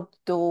cannot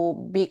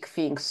do big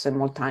things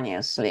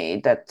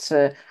simultaneously.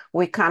 That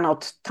we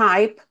cannot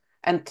type.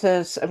 And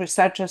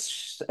research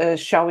is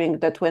showing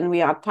that when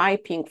we are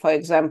typing, for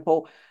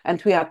example, and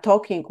we are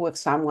talking with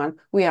someone,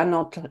 we are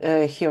not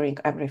hearing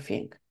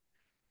everything.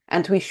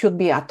 And we should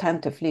be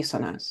attentive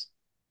listeners.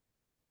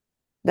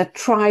 That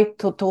try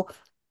to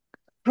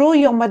through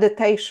your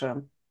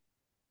meditation,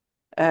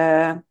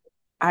 I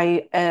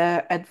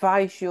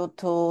advise you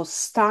to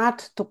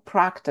start to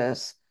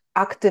practice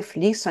active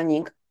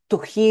listening, to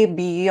hear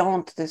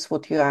beyond this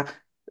what you are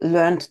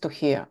learned to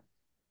hear.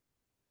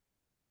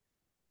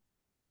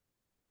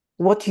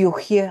 What you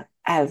hear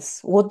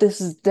else, what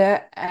is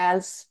there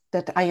else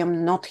that I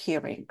am not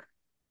hearing?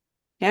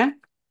 Yeah.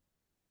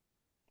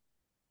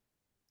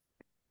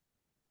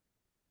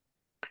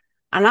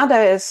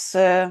 Another is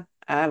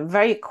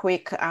very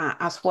quick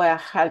as well,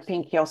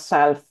 helping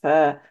yourself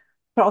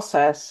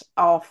process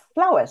of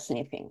flower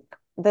sniffing.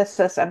 This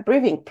is a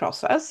breathing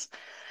process.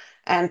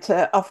 And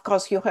of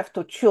course, you have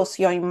to choose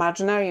your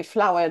imaginary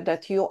flower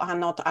that you are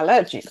not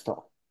allergic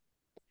to.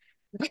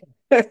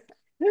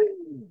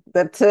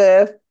 But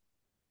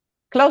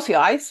close your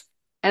eyes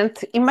and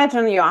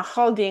imagine you are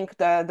holding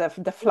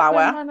the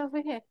flower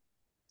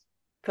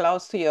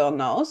close to your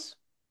nose.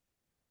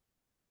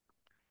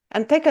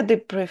 And take a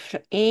deep breath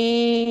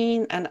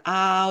in and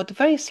out,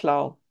 very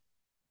slow.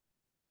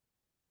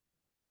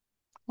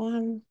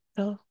 1,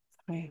 2,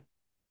 3.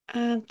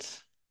 And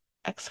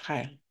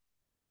exhale.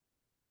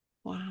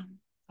 1,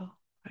 2,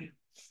 3.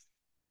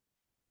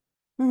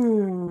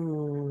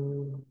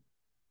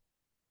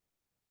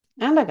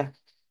 And again.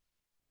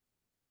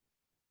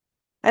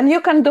 And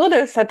you can do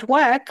this at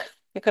work.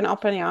 You can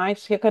open your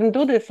eyes. You can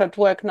do this at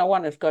work. No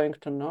one is going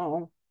to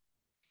know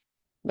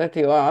that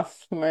you are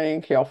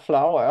smelling your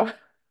flower.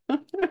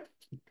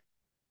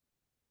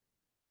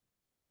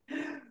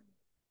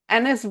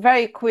 And it's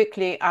very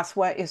quickly as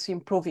well is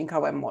improving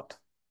our mood.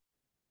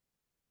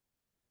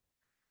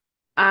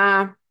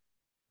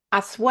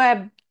 As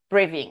well,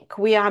 breathing.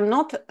 We are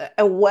not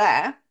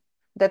aware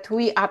that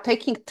we are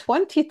taking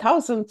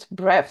 20,000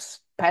 breaths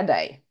per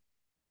day,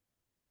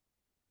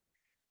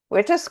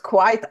 which is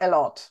quite a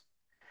lot.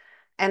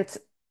 And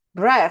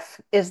breath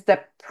is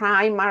the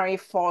primary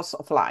force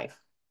of life.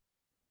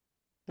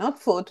 Not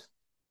food,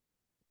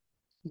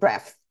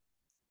 breath.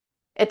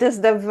 It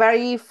is the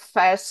very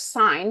first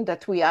sign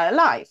that we are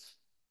alive.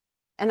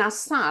 And as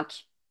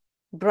such,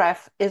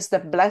 breath is the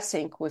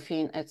blessing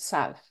within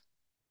itself.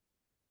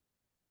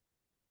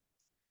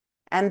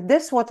 And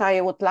this is what I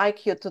would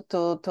like you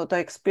to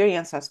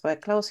experience as well.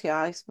 Close your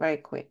eyes very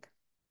quick.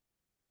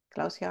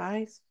 Close your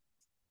eyes.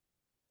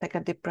 Take a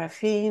deep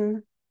breath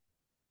in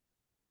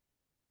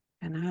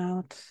and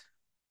out.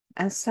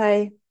 And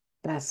say,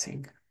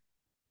 blessing.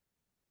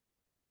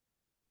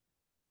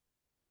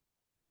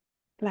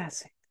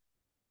 Blessing.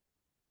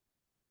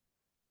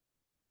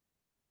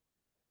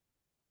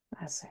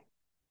 Blessing.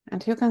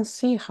 And you can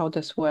see how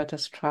this word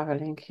is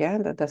traveling here,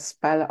 the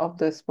spell of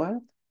this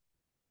word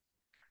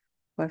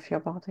with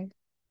your body.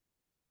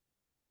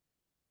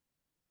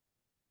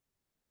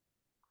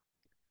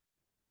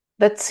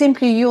 But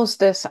simply use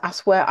this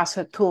as well as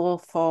a tool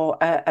for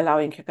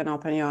allowing, you can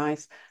open your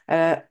eyes,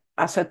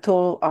 as a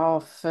tool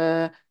of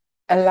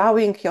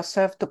allowing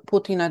yourself to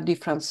put in a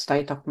different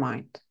state of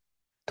mind,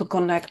 to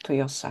connect to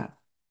yourself,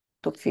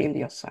 to feel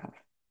yourself,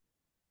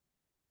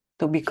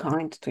 to be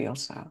kind to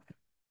yourself.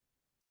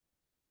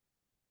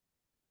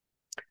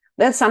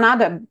 That's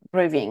another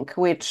breathing,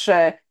 which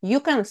you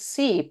can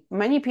see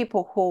many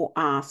people who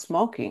are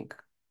smoking,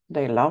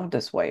 they love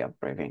this way of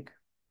breathing.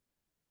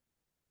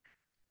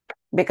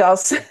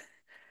 Because,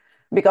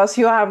 because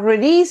you are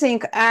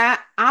releasing air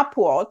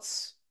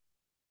upwards,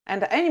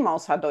 and the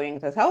animals are doing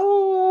this,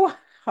 oh,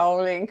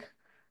 howling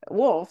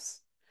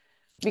wolves,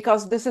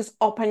 because this is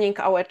opening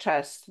our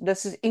chest.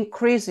 This is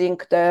increasing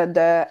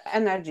the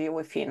energy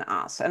within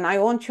us. And I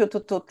want you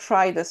to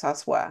try this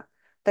as well.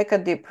 Take a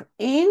deep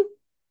in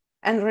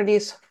and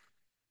release.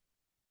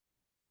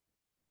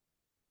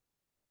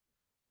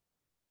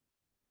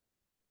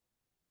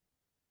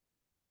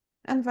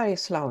 and very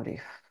slowly.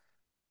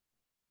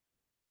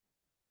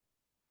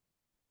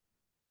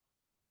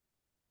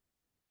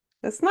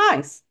 It's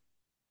nice.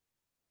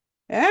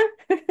 Yeah.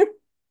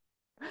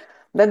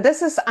 That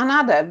this is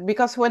another,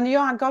 because when you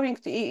are going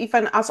to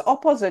even as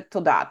opposite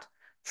to that,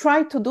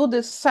 try to do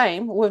the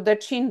same with the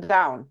chin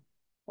down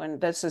when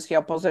this is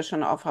your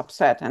position of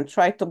upset, and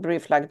try to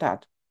breathe like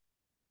that.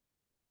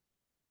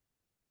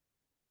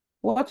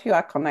 What you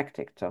are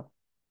connecting to.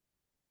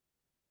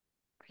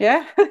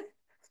 Yeah.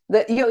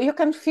 You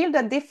can feel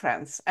the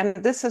difference, and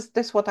this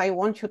is what I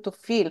want you to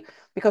feel,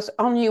 because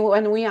only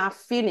when we are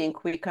feeling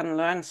we can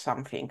learn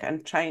something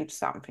and change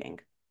something.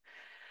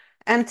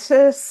 And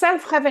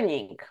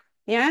self-heavening,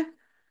 yeah.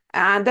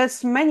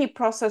 There's many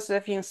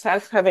processes in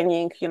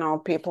self-heavening.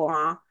 People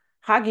are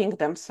hugging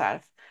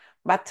themselves,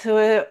 but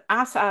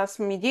us as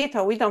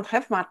mediator, we don't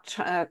have much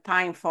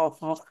time for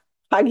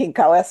hugging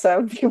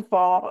ourselves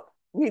before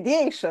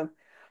mediation,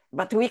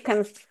 but we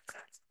can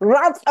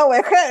rub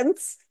our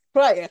hands.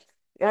 Try it.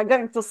 You are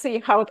going to see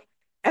how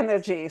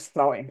energy is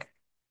flowing.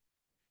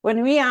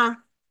 When we are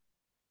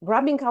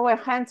rubbing our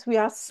hands, we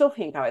are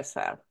soothing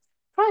ourselves.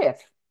 Try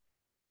it.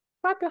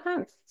 Rub your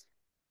hands.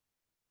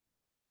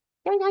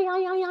 Yeah, yeah, yeah,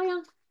 yeah, yeah,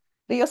 yeah.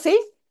 Do you see?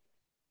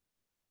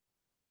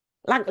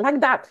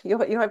 Like that. You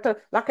have to,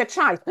 like a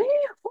child.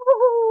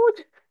 Oh,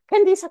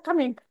 candies are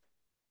coming.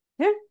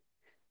 Yeah.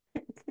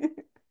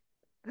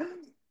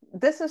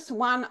 This is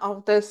one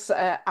of this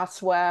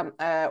as well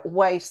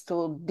ways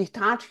to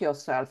detach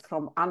yourself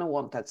from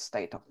unwanted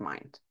state of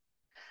mind.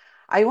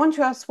 I want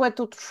you as well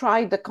to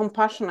try the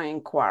compassionate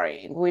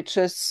inquiry, which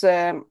is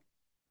a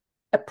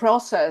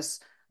process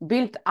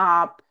built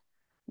up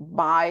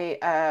by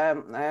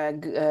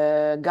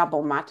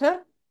Gabor Mate,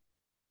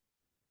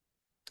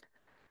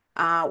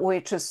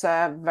 which is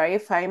a very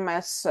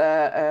famous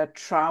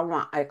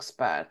trauma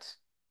expert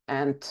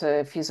and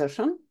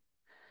physician,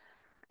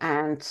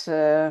 and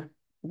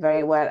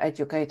very well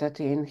educated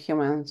in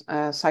human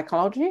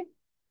psychology.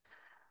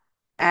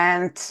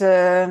 And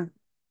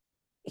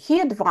he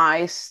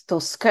advised to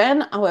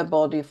scan our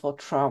body for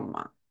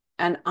trauma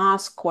and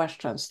ask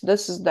questions.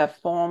 This is the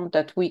form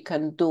that we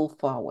can do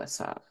for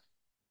ourselves.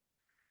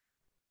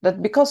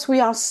 That because we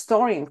are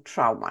storing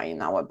trauma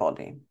in our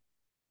body,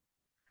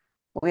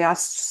 we are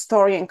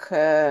storing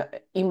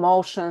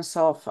emotions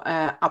of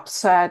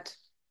upset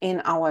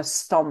in our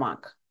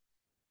stomach,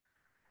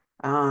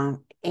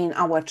 in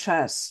our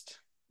chest,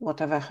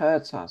 whatever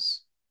hurts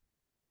us.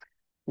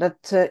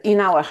 That in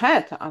our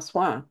head as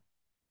well,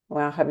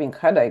 we are having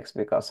headaches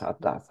because of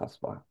that as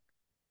well.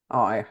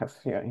 Oh, I have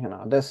here,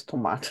 there's too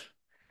much.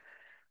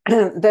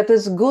 That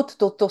is good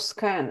to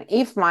scan.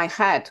 If my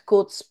head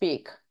could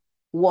speak,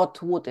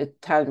 what would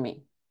it tell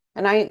me?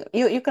 And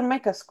you can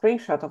make a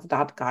screenshot of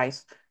that,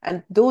 guys,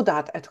 and do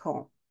that at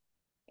home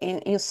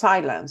in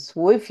silence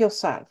with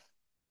yourself.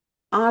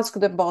 Ask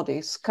the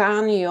body,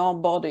 scan your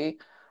body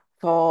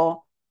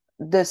for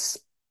this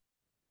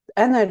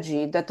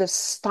energy that is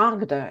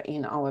stuck there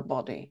in our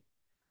body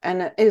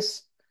and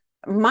is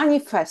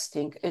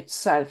manifesting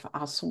itself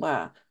as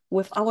well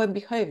with our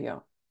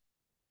behavior,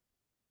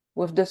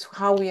 with this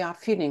how we are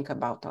feeling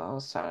about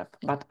ourselves,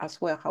 but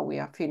as well how we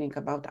are feeling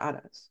about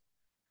others.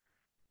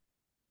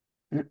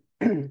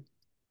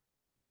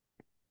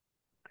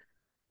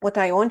 What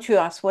I want you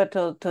as well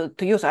to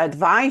use, I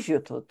advise you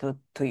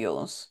to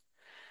use,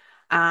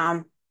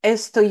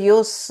 is to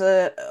use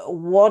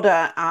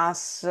water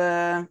as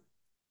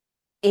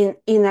in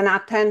an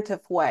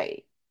attentive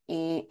way,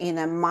 in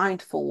a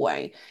mindful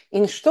way.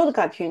 In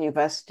Stuttgart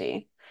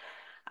University,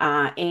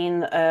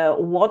 in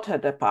water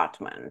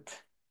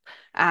department,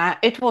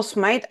 it was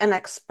made an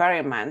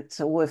experiment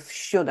with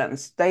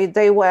students.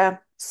 They were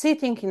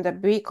sitting in the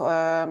big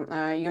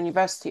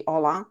university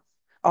aula,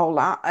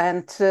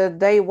 and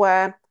they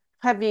were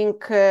having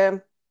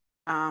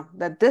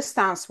the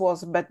distance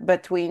was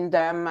between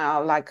them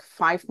like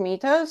 5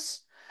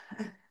 meters.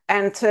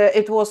 And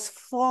it was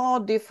 4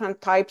 different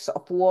types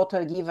of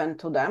water given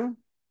to them.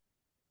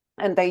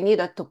 And they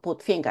needed to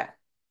put finger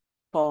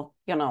for,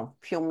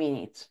 few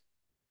minutes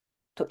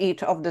to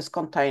each of this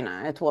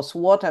container. It was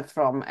water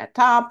from a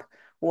tap,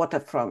 water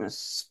from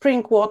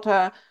spring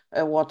water,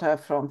 water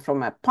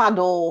from a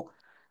puddle,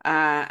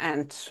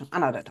 and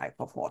another type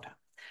of water.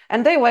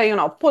 And they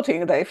were,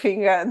 putting their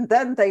finger, and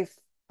then they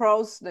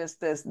froze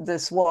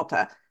this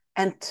water.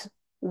 And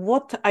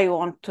what I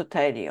want to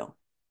tell you,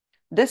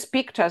 these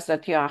pictures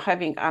that you are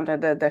having under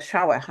the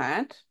shower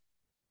head,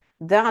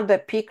 they are the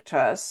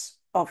pictures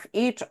of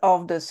each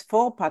of these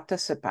 4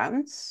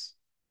 participants,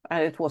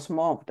 and it was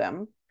more of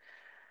them,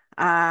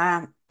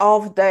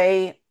 of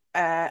the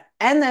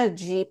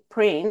energy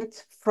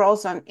print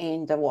frozen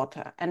in the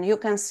water. And you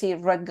can see,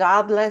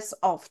 regardless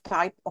of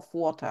type of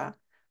water,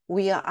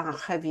 we are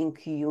having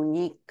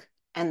unique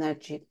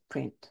energy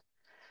print.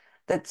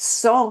 That's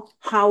so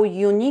how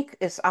unique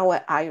is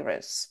our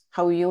iris,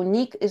 how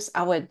unique is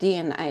our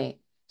DNA,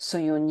 so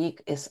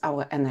unique is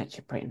our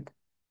energy print.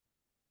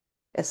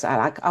 It's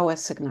like our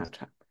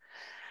signature.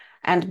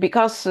 And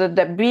because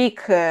the big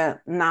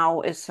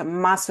now is a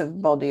massive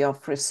body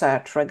of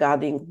research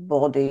regarding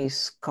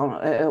bodies,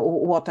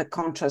 water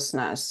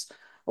consciousness,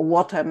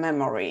 water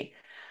memory.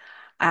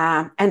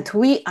 And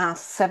we are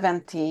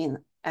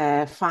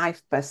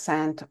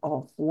 75%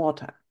 of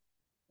water.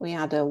 We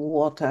are the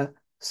water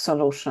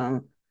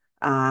solution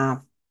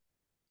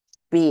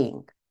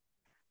being.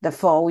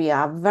 Therefore, we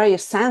are very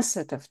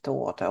sensitive to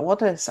water.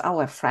 Water is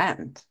our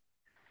friend.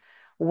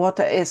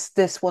 Water is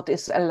this what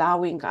is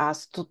allowing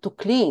us to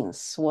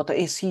cleanse. Water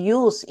is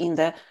used in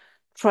the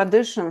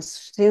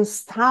traditions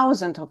since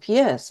thousands of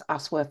years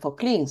as well for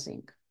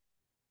cleansing.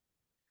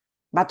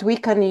 But we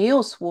can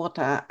use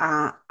water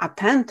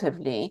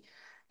attentively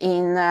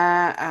in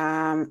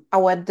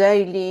our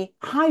daily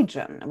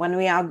hygiene. When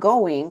we are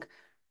go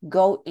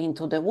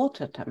into the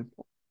water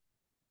temple.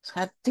 It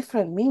has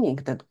different meaning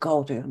that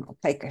go to,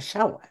 take a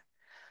shower.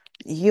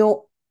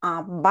 You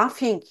are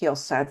bathing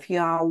yourself, you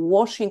are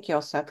washing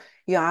yourself,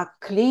 you are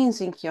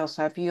cleansing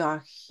yourself, you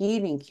are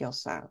healing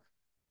yourself.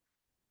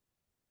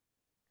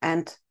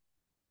 And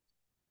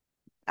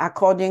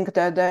according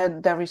to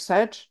the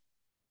research,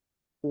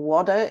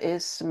 water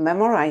is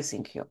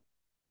memorizing you.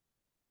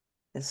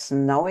 It's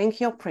knowing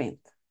your print.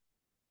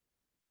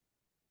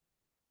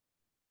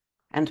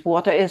 And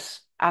water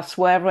is as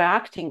well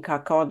reacting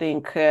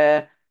according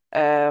Dr.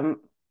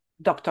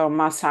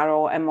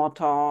 Masaru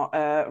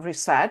Emoto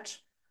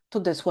research to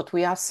this what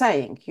we are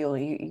saying.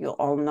 You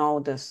all know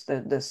this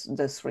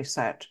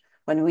research.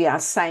 When we are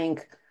saying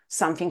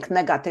something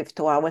negative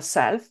to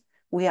ourselves,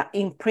 we are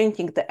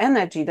imprinting the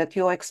energy that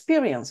you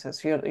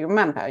experiences. You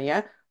remember,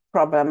 yeah?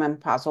 Problem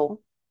and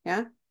puzzle,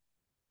 yeah?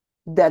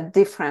 The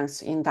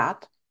difference in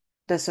that,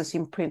 this is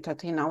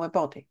imprinted in our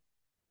body.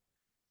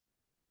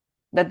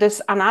 That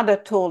is another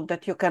tool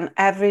that you can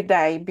every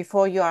day,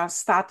 before you are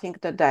starting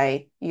the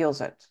day, use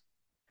it.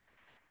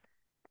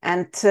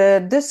 And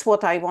this is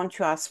what I want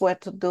you as well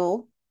to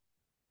do,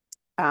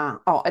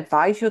 or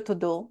advise you to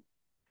do,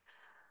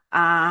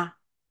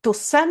 to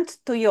send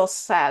to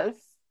yourself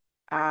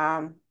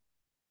an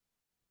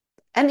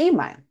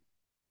email.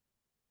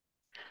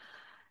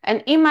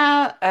 An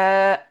email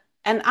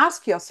and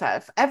ask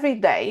yourself every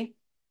day,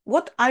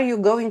 what are you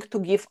going to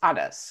give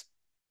others?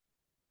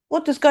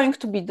 What is going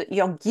to be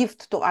your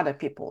gift to other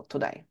people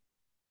today?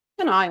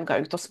 I'm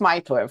going to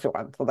smile to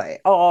everyone today.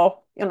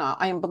 Or,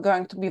 I'm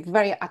going to be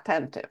very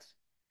attentive.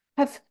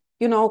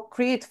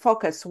 Create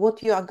focus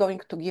what you are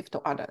going to give to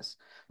others.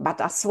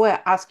 But as well,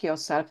 ask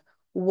yourself,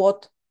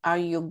 what are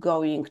you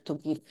going to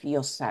give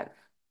yourself?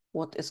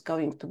 What is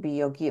going to be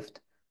your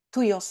gift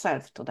to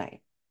yourself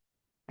today?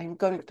 I'm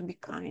going to be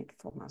kind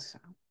for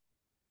myself.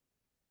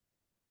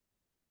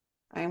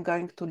 I'm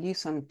going to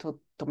listen to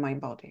my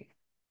body.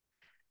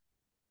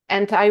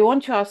 And I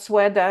want you as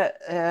well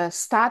to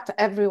start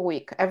every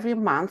week, every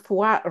month,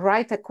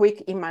 write a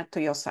quick email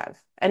to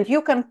yourself. And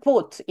you can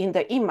put in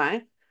the email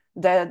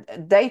the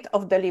date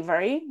of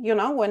delivery.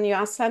 When you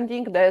are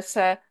sending, there's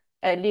a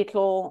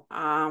little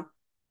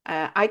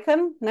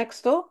icon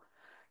next to.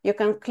 You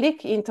can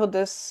click into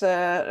this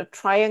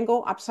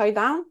triangle upside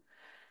down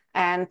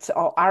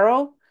or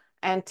arrow,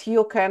 and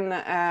you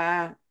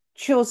can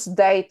choose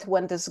date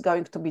when this is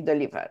going to be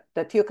delivered.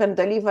 That you can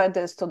deliver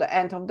this to the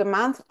end of the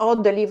month or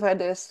deliver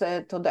this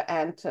to the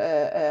end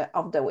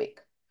of the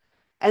week.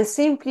 And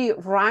simply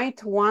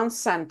write one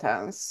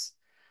sentence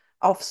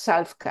of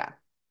self-care.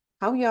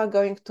 How you are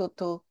going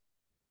to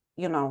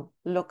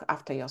look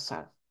after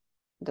yourself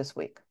this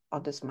week or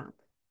this month.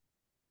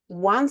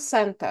 One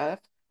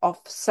sentence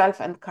of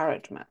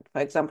self-encouragement.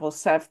 For example,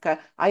 self-care.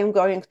 I am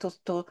going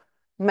to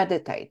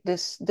meditate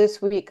this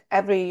week.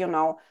 Every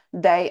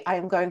day, I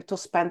am going to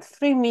spend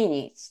 3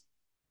 minutes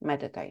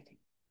meditating,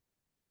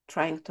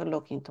 trying to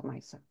look into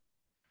myself.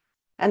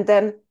 And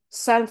then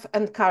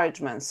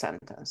self-encouragement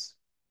sentence.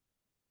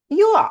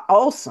 You are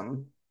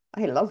awesome.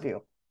 I love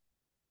you.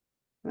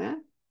 Yeah.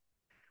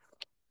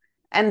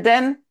 And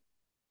then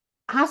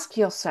ask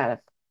yourself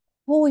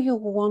who you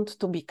want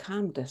to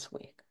become this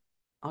week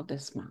or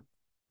this month.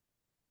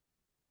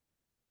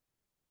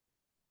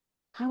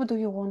 How do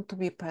you want to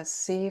be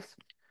perceived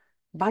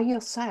by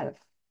yourself?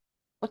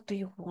 What do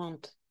you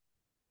want?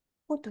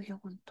 Who do you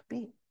want to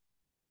be?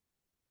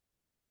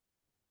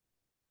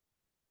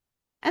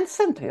 And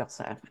send to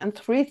yourself and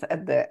read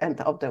at the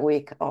end of the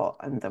week or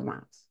in the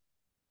month.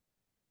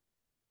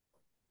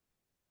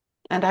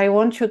 And I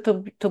want you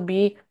to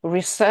be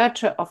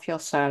researcher of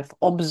yourself,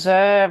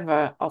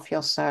 observer of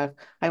yourself.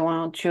 I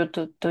want you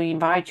to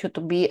invite you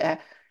to be a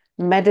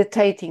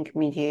meditating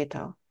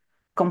mediator,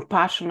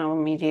 compassionate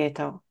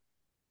mediator,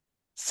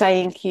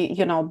 saying,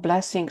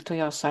 blessing to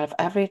yourself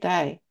every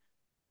day.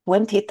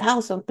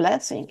 20,000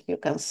 blessings you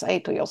can say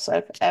to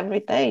yourself every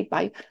day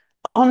by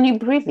only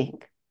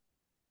breathing.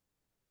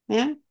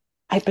 Yeah.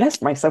 I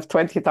blessed myself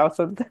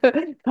 20,000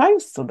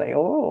 times today.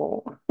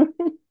 Oh.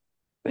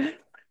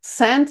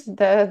 Send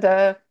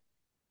the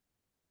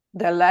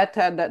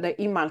letter,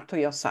 the email to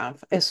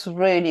yourself is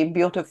really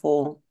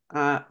beautiful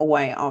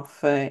way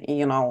of,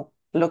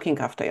 looking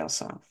after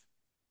yourself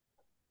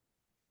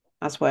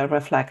as well,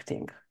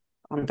 reflecting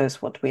on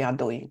this, what we are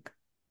doing.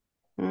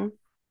 Hmm?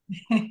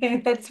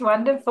 That's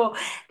wonderful.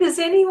 Does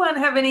anyone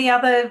have any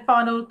other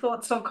final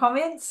thoughts or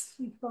comments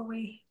before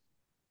we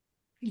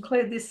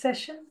conclude this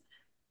session?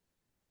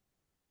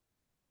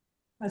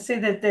 I see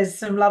that there's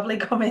some lovely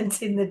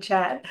comments in the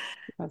chat.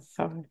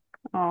 So,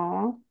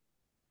 oh,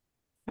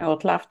 I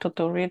would love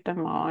to read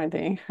them all. I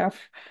didn't have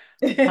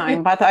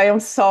time, but I am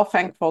so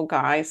thankful,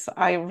 guys.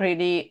 I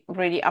really,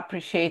 really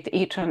appreciate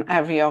each and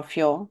every of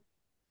you.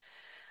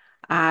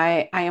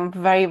 I am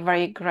very,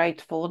 very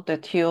grateful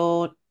that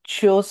you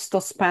choose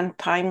to spend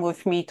time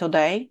with me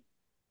today.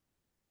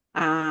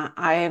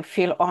 I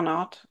feel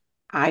honored.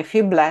 I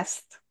feel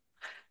blessed.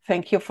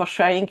 Thank you for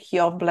sharing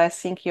your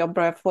blessing, your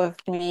breath with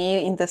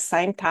me in the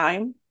same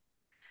time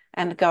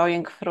and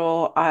going through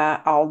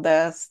all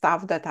the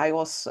stuff that I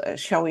was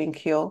showing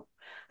you.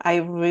 I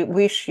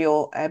wish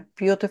you a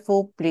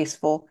beautiful,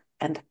 blissful,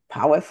 and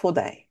powerful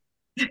day.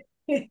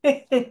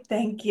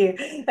 Thank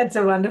you. That's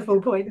a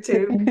wonderful point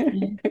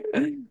too.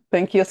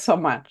 Thank you so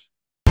much.